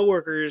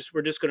coworkers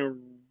were just going to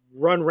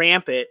run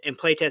rampant and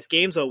play test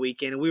games all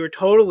weekend. And we were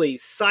totally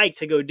psyched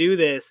to go do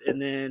this, and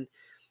then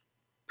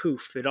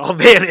poof, it all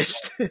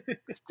vanished.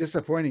 It's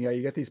disappointing.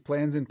 You get these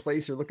plans in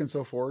place, you're looking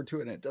so forward to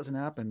it, and it doesn't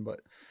happen. But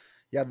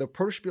yeah, the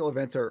Protospiel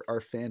events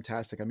are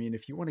fantastic. I mean,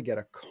 if you want to get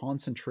a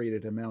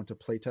concentrated amount of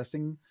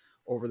playtesting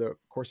over the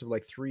course of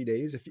like 3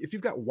 days, if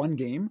you've got one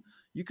game,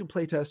 you can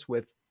playtest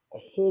with a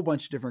whole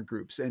bunch of different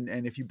groups.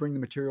 And if you bring the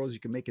materials, you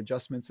can make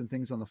adjustments and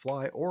things on the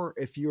fly. Or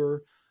if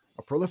you're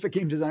a prolific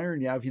game designer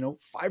and you have,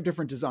 5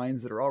 different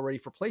designs that are all ready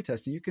for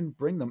playtesting, you can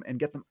bring them and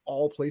get them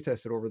all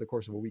playtested over the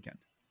course of a weekend.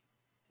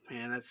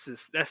 Man,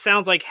 that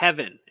sounds like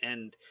heaven.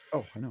 And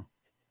oh, I know.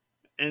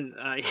 And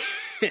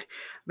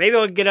maybe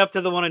I'll get up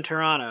to the one in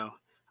Toronto.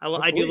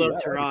 I do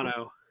love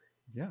Toronto.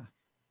 Yeah,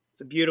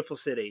 it's a beautiful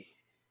city.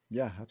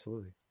 Yeah,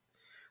 absolutely.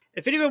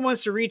 If anyone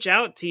wants to reach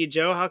out to you,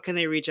 Joe, how can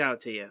they reach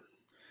out to you?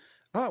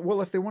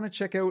 Well, if they want to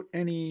check out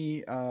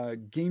any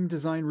game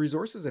design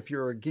resources, if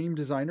you're a game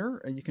designer,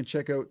 you can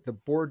check out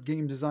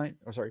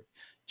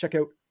check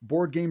out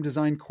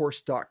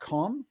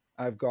boardgamedesigncourse.com.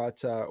 I've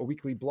got a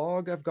weekly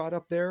blog I've got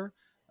up there,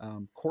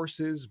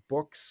 courses,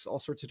 books, all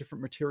sorts of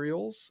different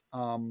materials.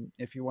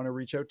 If you want to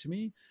reach out to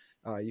me,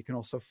 you can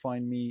also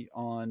find me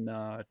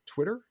on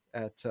Twitter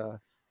at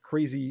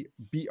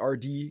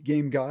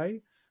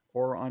crazyBRDGameGuy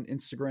or on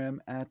Instagram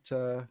at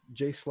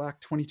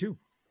jslack22.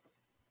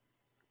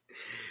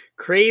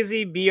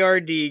 Crazy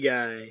BRD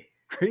guy.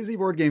 Crazy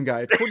board game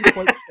guy.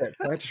 Quite fit.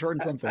 I had to shorten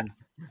something.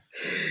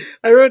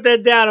 I wrote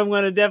that down. I'm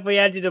going to definitely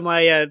add you to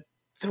my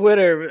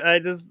Twitter.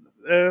 As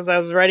I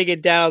was writing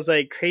it down, I was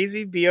like,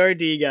 crazy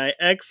BRD guy.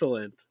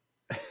 Excellent.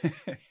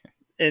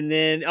 And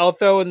then I'll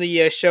throw in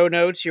the show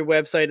notes, your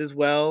website as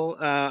well.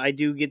 I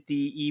do get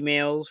the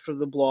emails from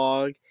the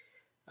blog.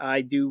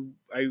 I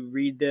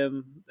read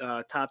them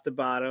top to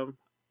bottom.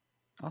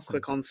 Awesome.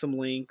 Click on some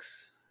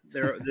links.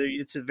 So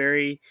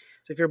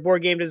if you're a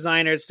board game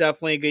designer, it's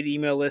definitely a good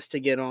email list to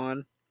get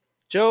on.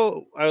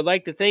 Joe, I would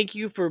like to thank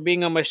you for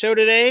being on my show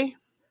today.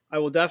 I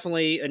will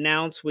definitely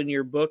announce when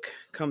your book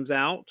comes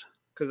out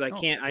because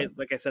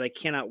like I said, I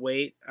cannot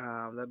wait.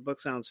 That book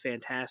sounds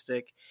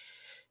fantastic.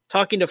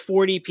 Talking to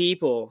 40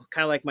 people,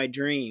 kind of like my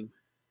dream.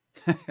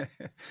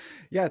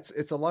 Yeah,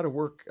 it's a lot of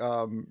work,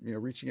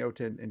 reaching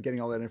out and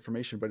getting all that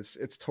information, but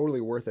it's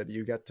totally worth it.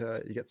 You get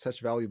such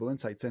valuable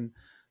insights, and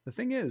the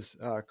thing is,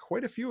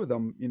 quite a few of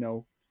them,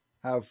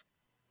 have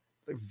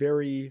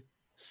very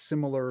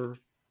similar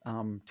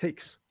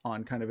takes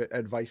on kind of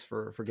advice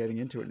for getting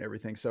into it and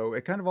everything. So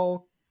it kind of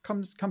all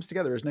comes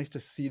together. It's nice to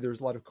see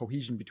there's a lot of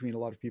cohesion between a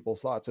lot of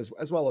people's thoughts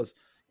as well as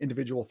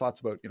individual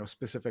thoughts about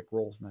specific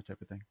roles and that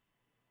type of thing.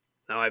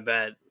 No, I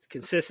bet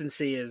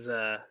consistency is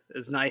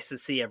nice to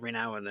see every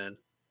now and then.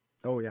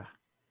 Oh yeah.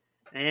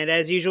 And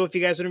as usual, if you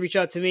guys want to reach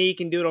out to me, you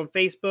can do it on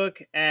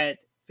Facebook at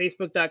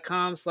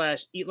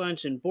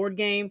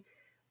facebook.com/eatlunchandboardgame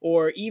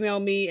or email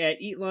me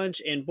at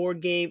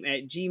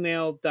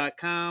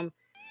eatlunchandboardgame@gmail.com.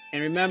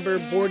 And remember,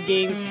 board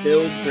games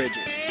build bridges.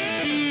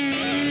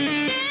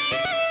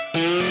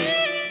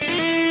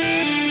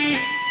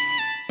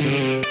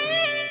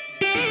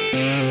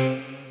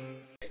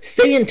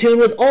 Stay in tune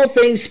with all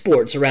things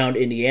sports around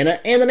Indiana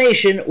and the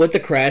nation with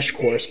the Crash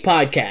Course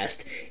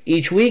Podcast.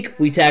 Each week,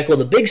 we tackle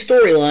the big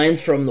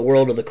storylines from the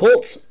world of the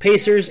Colts,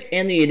 Pacers,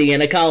 and the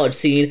Indiana college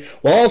scene,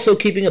 while also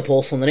keeping a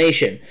pulse on the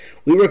nation.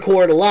 We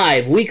record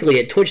live weekly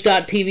at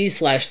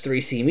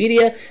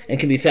twitch.tv/3cmedia and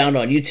can be found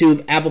on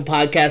YouTube, Apple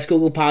Podcasts,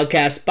 Google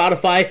Podcasts,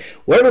 Spotify,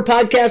 wherever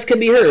podcasts can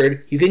be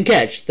heard, you can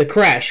catch the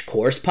Crash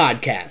Course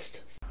Podcast.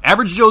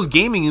 Average Joe's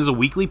Gaming is a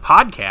weekly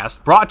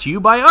podcast brought to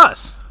you by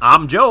us.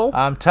 I'm Joe.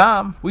 I'm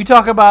Tom. We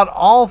talk about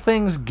all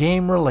things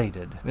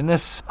game-related. In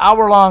this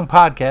hour-long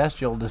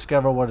podcast, you'll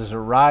discover what has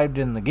arrived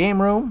in the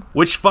game room,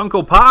 which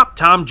Funko Pop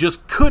Tom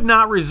just could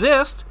not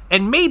resist,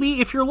 and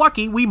maybe, if you're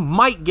lucky, we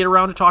might get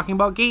around to talking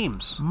about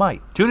games.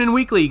 Might. Tune in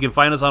weekly. You can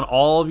find us on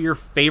all of your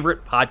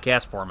favorite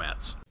podcast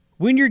formats.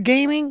 When you're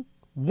gaming,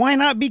 why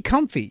not be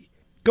comfy?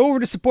 Go over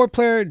to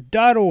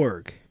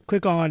supportplayer.org.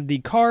 Click on the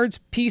cards,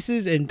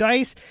 pieces, and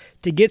dice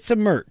to get some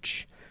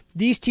merch.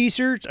 These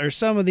t-shirts are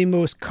some of the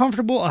most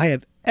comfortable I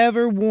have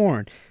ever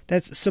worn.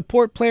 That's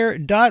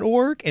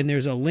supportplayer.org, and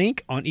there's a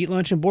link on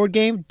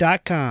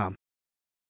eatlunchandboardgame.com.